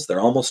prequels.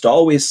 They're almost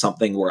always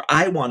something where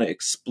I want to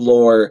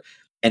explore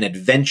an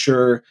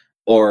adventure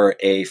or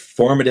a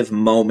formative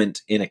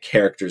moment in a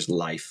character's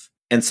life.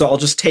 And so I'll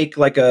just take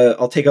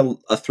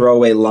a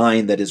throwaway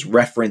line that is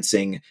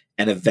referencing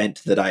an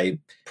event that I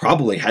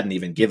probably hadn't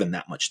even given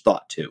that much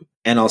thought to.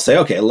 And I'll say,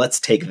 okay, let's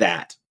take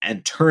that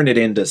and turn it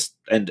into,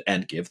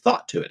 and give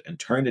thought to it and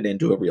turn it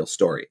into a real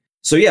story.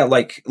 So yeah,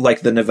 like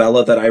the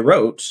novella that I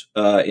wrote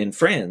in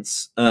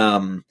France,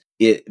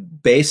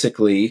 it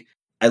basically,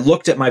 I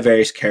looked at my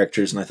various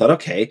characters and I thought,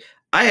 okay,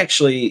 I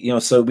actually,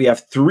 so we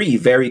have 3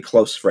 very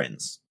close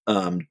friends,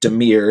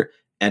 Demir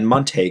and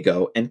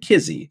Montego and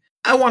Kizzy.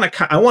 I want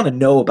to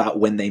know about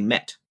when they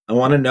met. I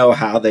want to know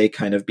how they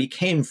kind of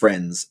became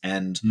friends,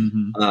 and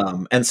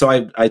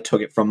so I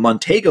took it from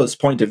Montego's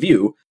point of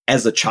view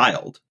as a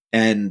child,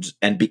 and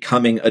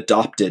becoming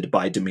adopted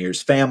by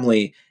Demir's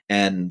family,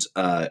 and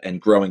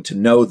growing to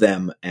know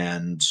them,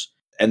 and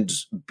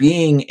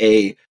being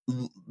a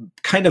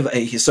kind of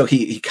so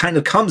he kind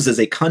of comes as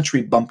a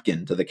country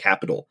bumpkin to the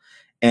capital,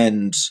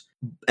 and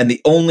the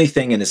only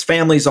thing, and his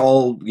family's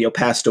all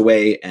passed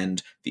away,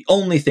 and the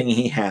only thing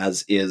he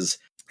has is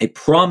a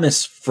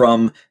promise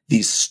from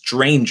these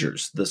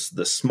strangers, the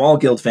small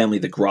guild family,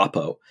 the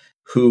Grappo,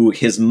 who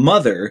his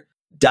mother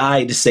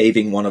died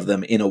saving one of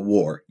them in a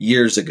war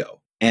years ago.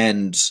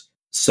 And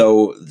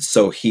so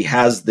he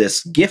has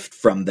this gift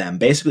from them,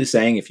 basically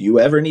saying, if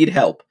you ever need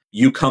help,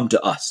 you come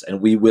to us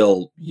and we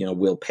will,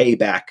 we'll pay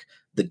back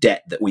the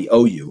debt that we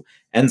owe you.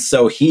 And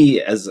so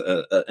he, as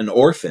an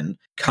orphan,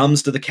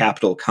 comes to the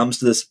capital, comes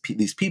to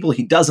these people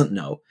he doesn't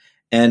know,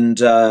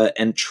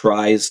 and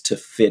tries to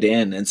fit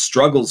in and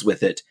struggles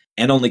with it,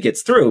 and only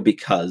gets through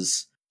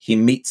because he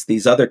meets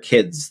these other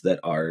kids that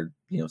are,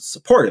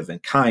 supportive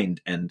and kind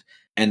and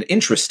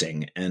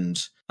interesting. And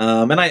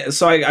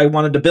I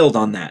wanted to build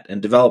on that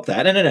and develop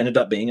that, and it ended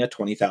up being a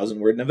 20,000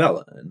 word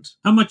novella. And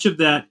how much of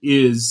that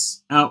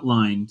is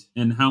outlined,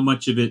 and how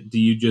much of it do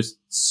you just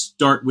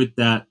start with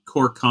that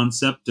core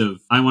concept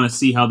of, I want to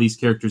see how these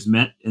characters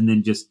met, and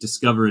then just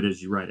discover it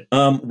as you write it?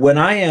 When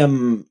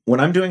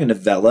I'm doing a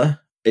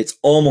novella, it's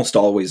almost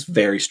always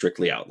very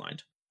strictly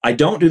outlined. I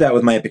don't do that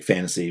with my epic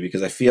fantasy,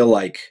 because I feel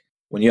like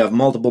when you have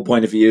multiple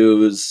point of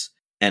views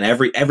and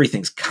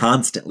everything's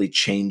constantly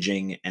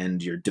changing,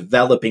 and you're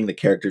developing the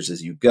characters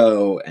as you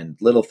go, and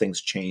little things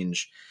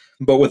change.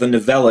 But with a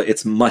novella,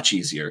 it's much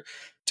easier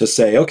to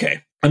say,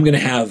 okay, I'm going to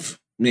have,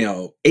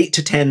 8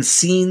 to 10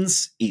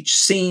 scenes. Each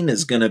scene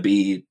is going to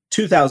be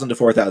 2,000 to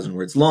 4,000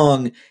 words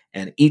long,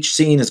 and each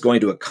scene is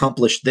going to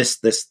accomplish this,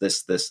 this,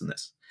 this, this, and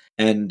this.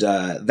 And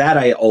that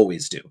I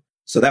always do.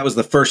 So that was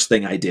the first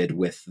thing I did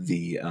with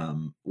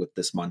with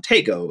this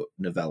Montego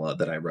novella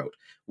that I wrote,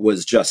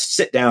 was just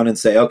sit down and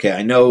say, okay,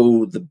 I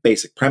know the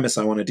basic premise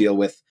I want to deal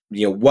with.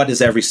 What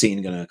is every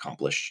scene going to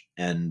accomplish,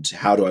 and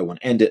how do I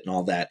want to end it, and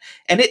all that.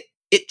 And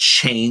it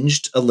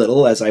changed a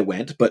little as I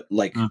went, but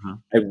like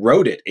I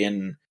wrote it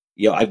in,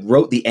 I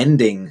wrote the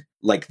ending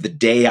like the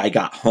day I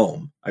got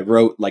home. I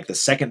wrote like the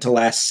second to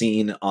last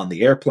scene on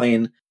the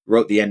airplane,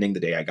 wrote the ending the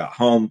day I got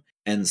home.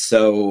 And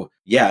so,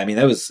 yeah, I mean,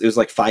 it was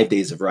like 5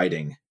 days of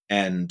writing,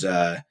 and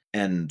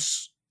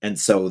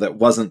so it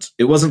wasn't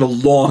a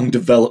long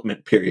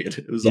development period.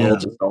 It was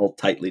all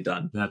tightly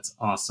done. That's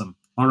awesome.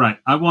 All right.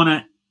 I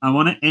want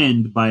to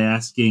end by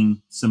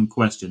asking some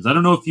questions. I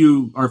don't know if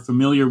you are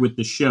familiar with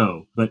the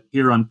show, but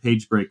here on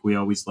Page Break, we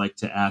always like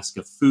to ask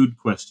a food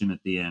question at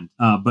the end.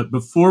 But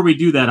before we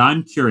do that,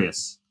 I'm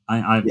curious.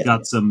 I've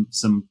got some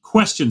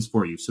questions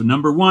for you. So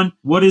number one,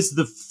 what is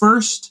the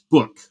first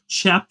book,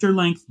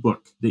 chapter-length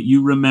book, that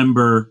you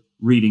remember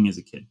reading as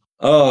a kid?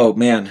 Oh,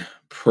 man.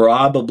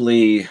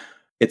 Probably,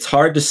 it's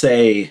hard to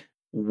say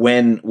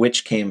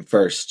which came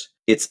first.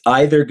 It's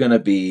either going to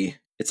be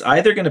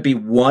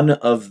one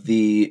of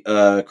the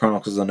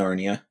Chronicles of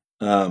Narnia,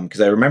 because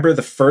I remember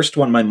the first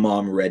one my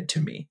mom read to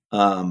me,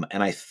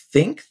 and I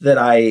think that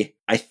I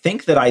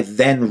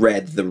then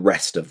read the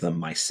rest of them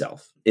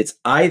myself. It's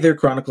either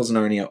Chronicles of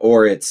Narnia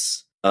or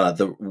it's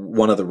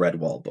one of the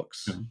Redwall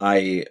books.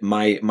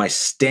 Mm-hmm. My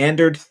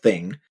standard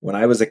thing when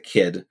I was a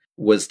kid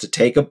was to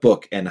take a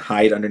book and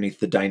hide underneath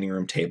the dining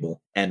room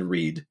table and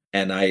read.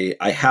 And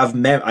I have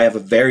a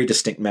very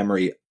distinct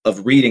memory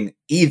of reading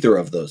either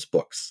of those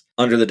books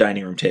under the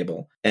dining room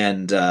table.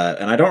 And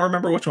I don't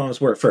remember which one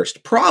was where at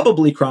first.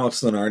 Probably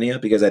Chronicles of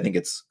Narnia, because I think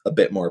it's a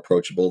bit more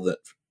approachable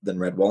than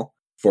Redwall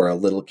for a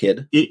little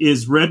kid.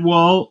 Is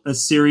Redwall a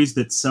series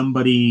that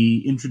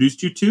somebody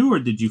introduced you to, or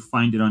did you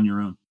find it on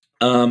your own?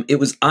 It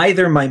was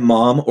either my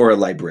mom or a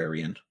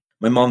librarian.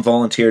 My mom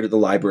volunteered at the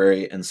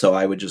library, and so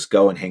I would just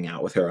go and hang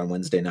out with her on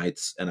Wednesday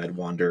nights, and I'd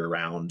wander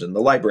around, and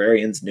the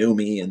librarians knew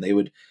me, and they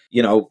would,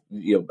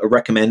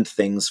 recommend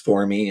things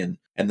for me, and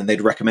then they'd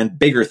recommend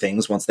bigger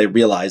things once they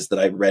realized that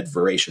I read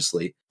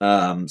voraciously.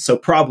 So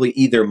probably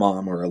either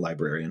mom or a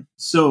librarian.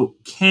 So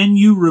can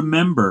you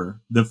remember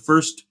the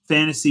first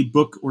fantasy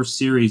book or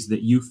series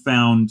that you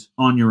found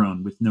on your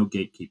own with no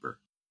gatekeeper?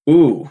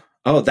 Oh,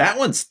 that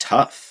one's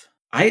tough.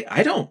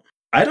 I don't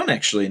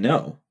actually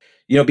know,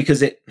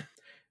 because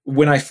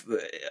when I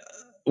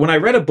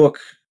read a book,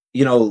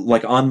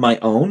 like on my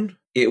own,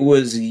 it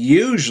was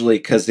usually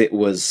because it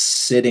was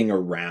sitting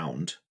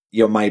around.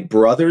 My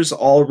brothers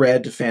all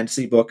read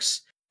fantasy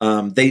books.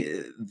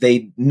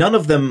 They none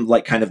of them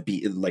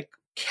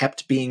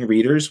kept being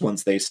readers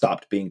once they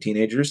stopped being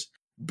teenagers.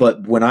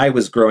 But when I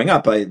was growing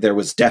up, there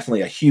was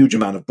definitely a huge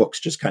amount of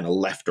books just kind of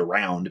left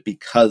around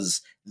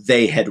because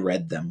they had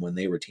read them when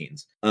they were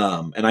teens.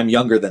 And I'm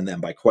younger than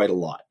them by quite a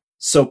lot.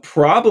 So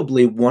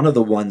probably one of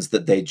the ones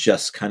that they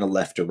just kind of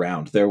left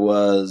around. There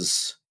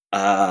was,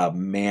 I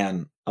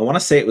want to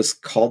say it was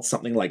called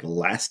something like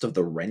Last of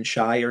the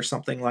Renshai or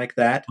something like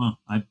that. Huh,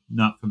 I'm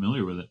not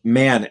familiar with it.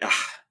 Man,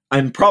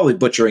 I'm probably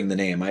butchering the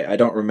name. I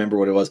don't remember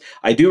what it was.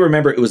 I do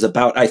remember it was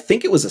about, I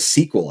think it was a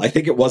sequel. I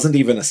think it wasn't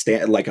even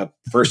a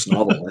first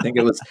novel. I think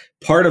it was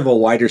part of a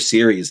wider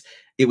series.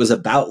 It was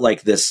about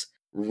like this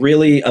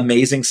really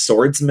amazing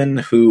swordsman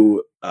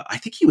who, I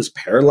think he was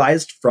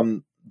paralyzed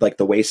from like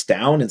the waist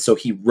down, and so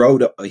he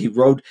rode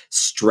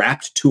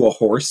strapped to a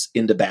horse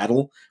into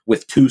battle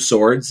with two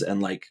swords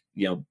and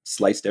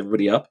sliced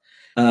everybody up.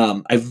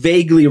 I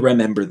vaguely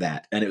remember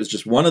that, and it was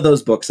just one of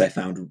those books I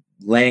found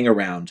laying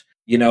around.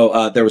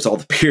 There was all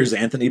the Piers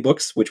Anthony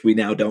books, which we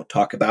now don't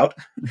talk about.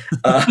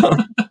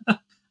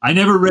 I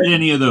never read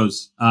any of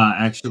those,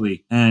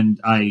 actually,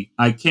 and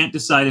I can't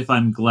decide if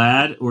I'm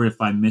glad or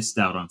if I missed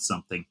out on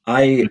something.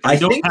 I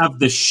don't have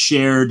the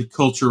shared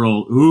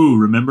cultural,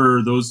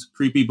 remember those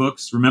creepy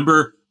books?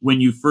 Remember when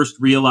you first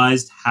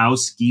realized how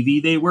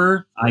skeevy they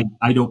were?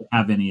 I don't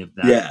have any of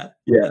that.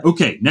 Yeah.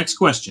 Okay, next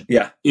question.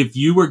 Yeah. If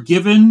you were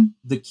given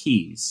the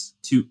keys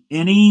to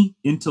any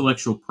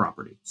intellectual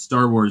property,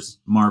 Star Wars,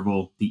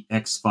 Marvel, the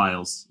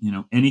X-Files,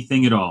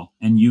 anything at all,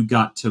 and you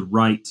got to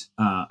write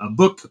a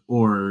book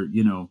or,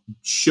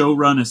 show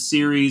run a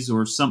series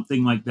or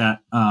something like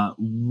that,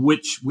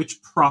 which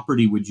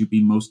property would you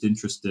be most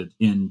interested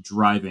in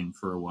driving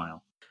for a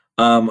while?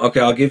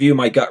 Okay, I'll give you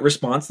my gut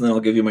response, and then I'll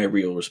give you my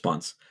real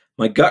response.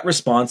 My gut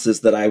response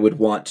is that I would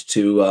want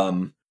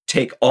to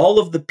take all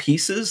of the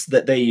pieces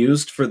that they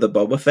used for the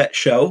Boba Fett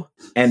show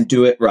and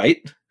do it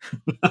right.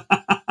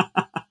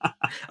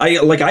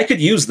 I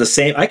could use the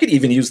same, I could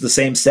even use the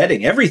same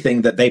setting,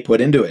 everything that they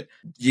put into it.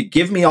 You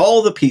give me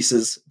all the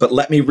pieces, but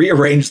let me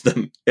rearrange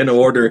them in an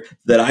order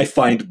that I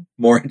find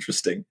more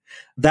interesting.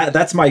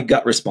 That's my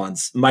gut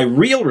response. My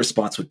real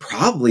response would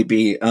probably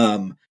be,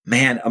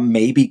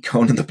 maybe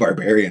Conan the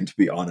Barbarian, to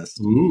be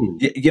honest.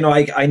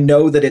 I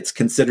know that it's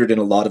considered in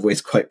a lot of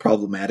ways quite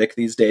problematic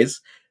these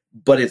days,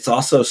 but it's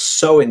also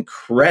so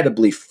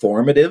incredibly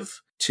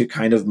formative to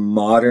kind of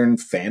modern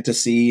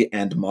fantasy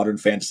and modern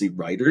fantasy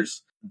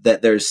writers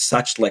that there's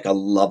such like a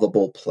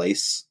lovable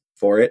place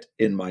for it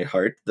in my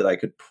heart that I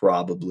could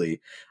probably,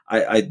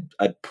 I'd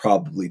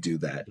probably do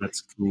that.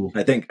 That's cool.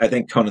 I think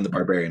Conan the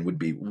Barbarian would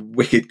be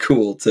wicked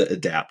cool to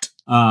adapt.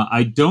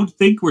 I don't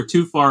think we're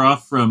too far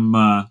off from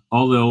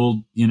all the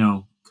old,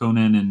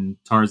 Conan and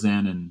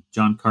Tarzan and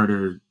John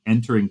Carter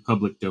entering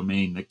public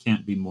domain. That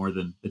can't be more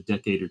than a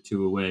decade or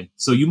two away.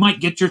 So you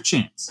might get your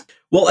chance.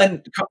 Well,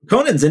 and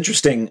Conan's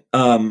interesting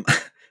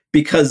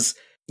because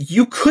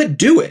you could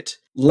do it.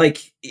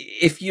 Like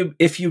if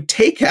you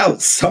take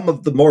out some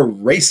of the more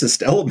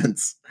racist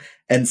elements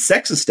and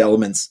sexist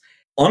elements,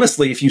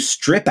 honestly, if you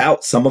strip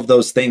out some of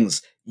those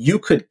things, you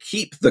could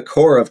keep the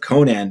core of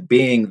Conan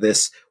being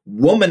this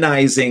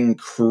womanizing,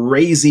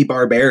 crazy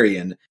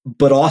barbarian,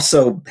 but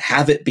also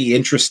have it be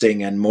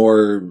interesting and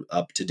more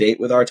up to date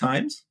with our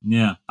times.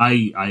 Yeah,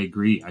 I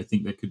agree. I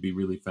think that could be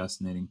really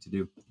fascinating to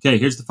do. Okay,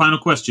 here's the final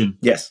question.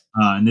 Yes.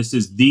 And this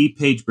is the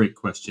page break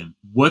question.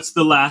 What's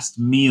the last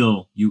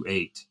meal you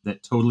ate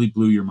that totally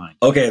blew your mind?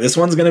 Okay, this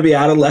one's going to be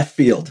out of left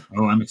field.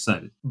 Oh, I'm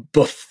excited.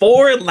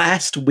 Before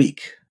last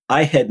week,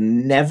 I had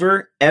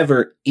never,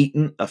 ever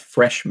eaten a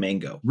fresh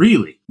mango.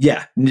 Really?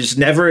 Yeah. It's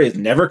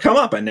never come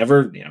up. I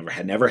never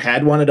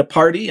had one at a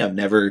party. I've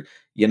never,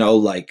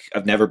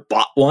 I've never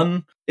bought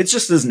one. It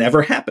just has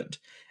never happened.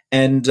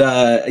 And,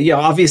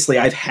 obviously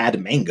I've had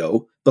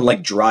mango, but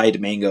like dried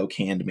mango,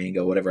 canned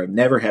mango, whatever. I've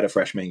never had a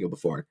fresh mango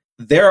before.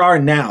 There are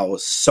now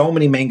so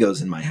many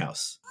mangoes in my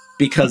house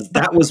because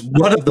that was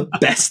one of the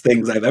best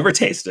things I've ever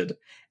tasted.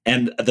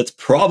 And that's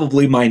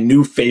probably my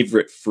new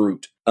favorite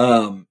fruit.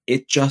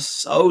 It's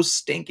just so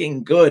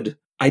stinking good.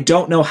 I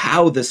don't know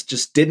how this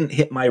just didn't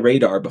hit my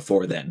radar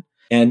before then.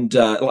 And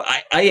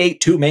I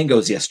ate 2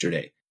 mangoes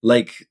yesterday.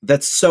 Like,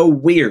 that's so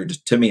weird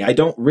to me. I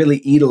don't really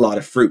eat a lot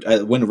of fruit.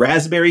 When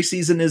raspberry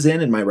season is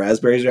in and my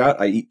raspberries are out,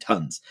 I eat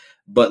tons.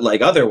 But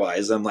like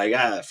otherwise, I'm like,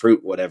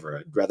 fruit, whatever.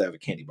 I'd rather have a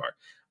candy bar.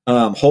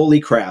 Holy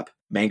crap.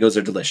 Mangoes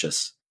are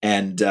delicious.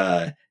 And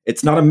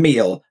it's not a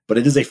meal, but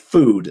it is a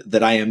food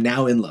that I am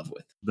now in love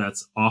with.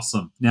 That's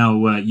awesome.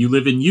 Now, you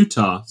live in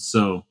Utah,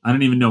 so I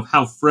don't even know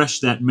how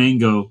fresh that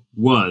mango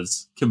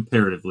was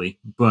comparatively,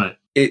 but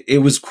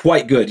it was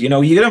quite good. You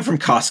get them from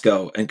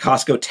Costco, and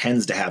Costco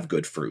tends to have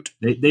good fruit.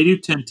 They do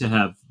tend to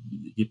have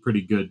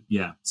pretty good.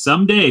 Yeah.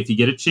 Someday, if you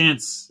get a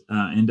chance,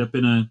 end up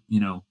in a,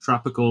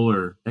 tropical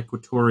or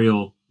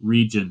equatorial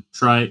region,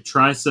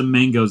 try some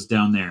mangoes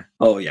down there.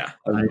 Oh, yeah.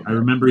 I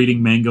remember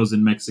eating mangoes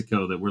in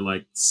Mexico that were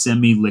like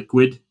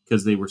semi-liquid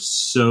because they were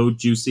so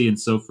juicy and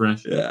so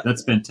fresh. Yeah.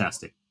 That's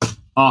fantastic.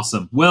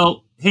 Awesome.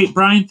 Well, hey,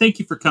 Brian, thank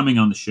you for coming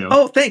on the show.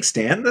 Oh, thanks,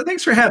 Dan.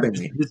 Thanks for having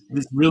me. This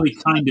is really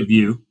kind of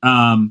you.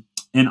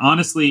 And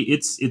honestly,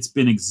 it's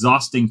been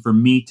exhausting for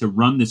me to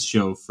run this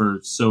show for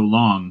so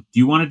long. Do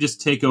you want to just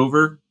take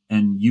over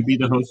and you be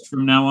the host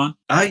from now on?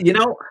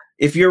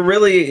 If you're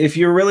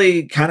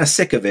really kind of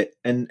sick of it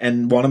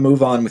and want to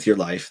move on with your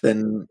life,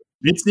 then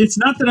it's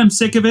not that I'm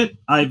sick of it.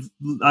 I've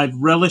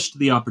relished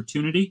the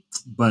opportunity,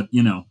 but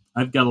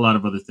I've got a lot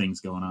of other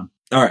things going on.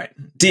 All right,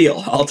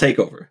 deal. I'll take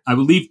over. I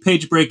will leave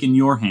Page Break in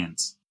your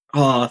hands.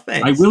 Oh,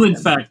 thanks. I will, in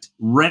fact,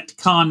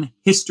 retcon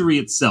history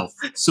itself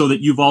so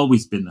that you've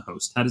always been the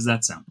host. How does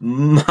that sound?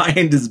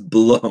 Mind is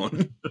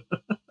blown.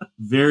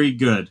 Very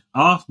good.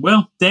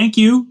 Well, thank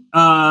you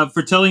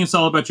for telling us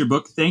all about your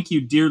book. Thank you,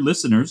 dear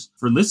listeners,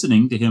 for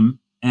listening to him.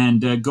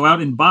 And go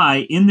out and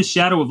buy In the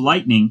Shadow of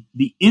Lightning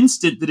the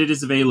instant that it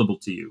is available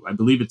to you. I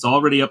believe it's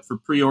already up for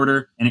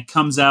pre-order, and it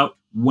comes out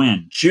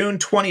when? June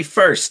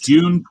 21st.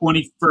 June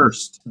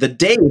 21st. The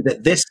day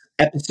that this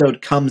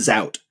episode comes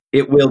out,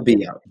 it will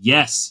be out.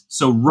 Yes.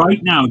 So right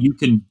now, you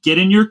can get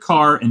in your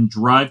car and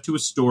drive to a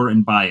store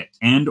and buy it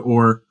and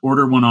or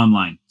order one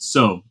online.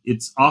 So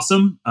it's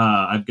awesome.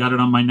 I've got it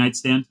on my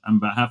nightstand. I'm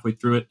about halfway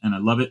through it, and I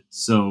love it.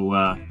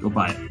 So go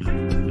buy it.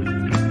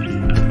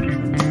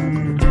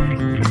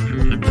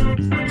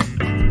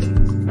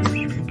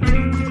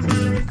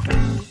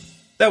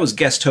 That was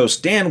guest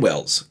host Dan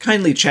Wells,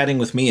 kindly chatting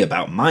with me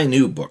about my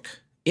new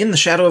book. In the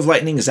Shadow of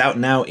Lightning is out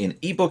now in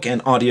ebook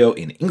and audio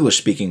in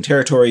English-speaking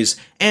territories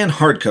and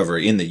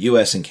hardcover in the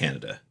US and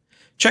Canada.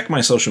 Check my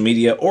social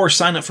media or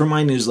sign up for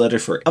my newsletter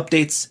for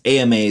updates,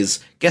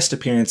 AMAs, guest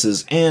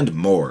appearances, and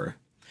more.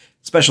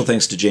 Special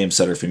thanks to James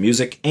Sutter for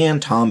music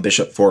and Tom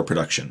Bishop for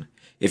production.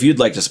 If you'd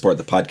like to support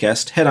the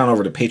podcast, head on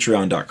over to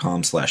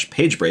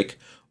patreon.com/pagebreak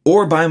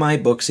or buy my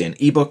books in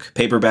ebook,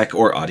 paperback,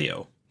 or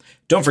audio.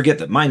 Don't forget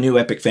that my new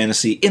epic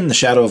fantasy, In the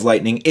Shadow of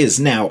Lightning, is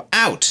now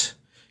out!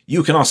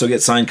 You can also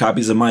get signed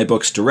copies of my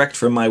books direct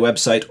from my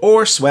website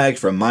or swag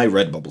from my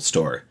Redbubble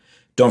store.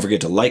 Don't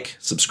forget to like,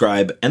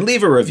 subscribe, and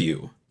leave a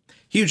review.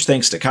 Huge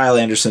thanks to Kyle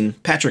Anderson,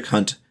 Patrick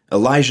Hunt,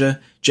 Elijah,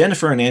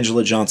 Jennifer and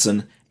Angela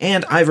Johnson,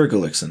 and Ivor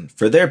Gullickson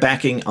for their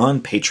backing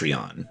on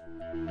Patreon.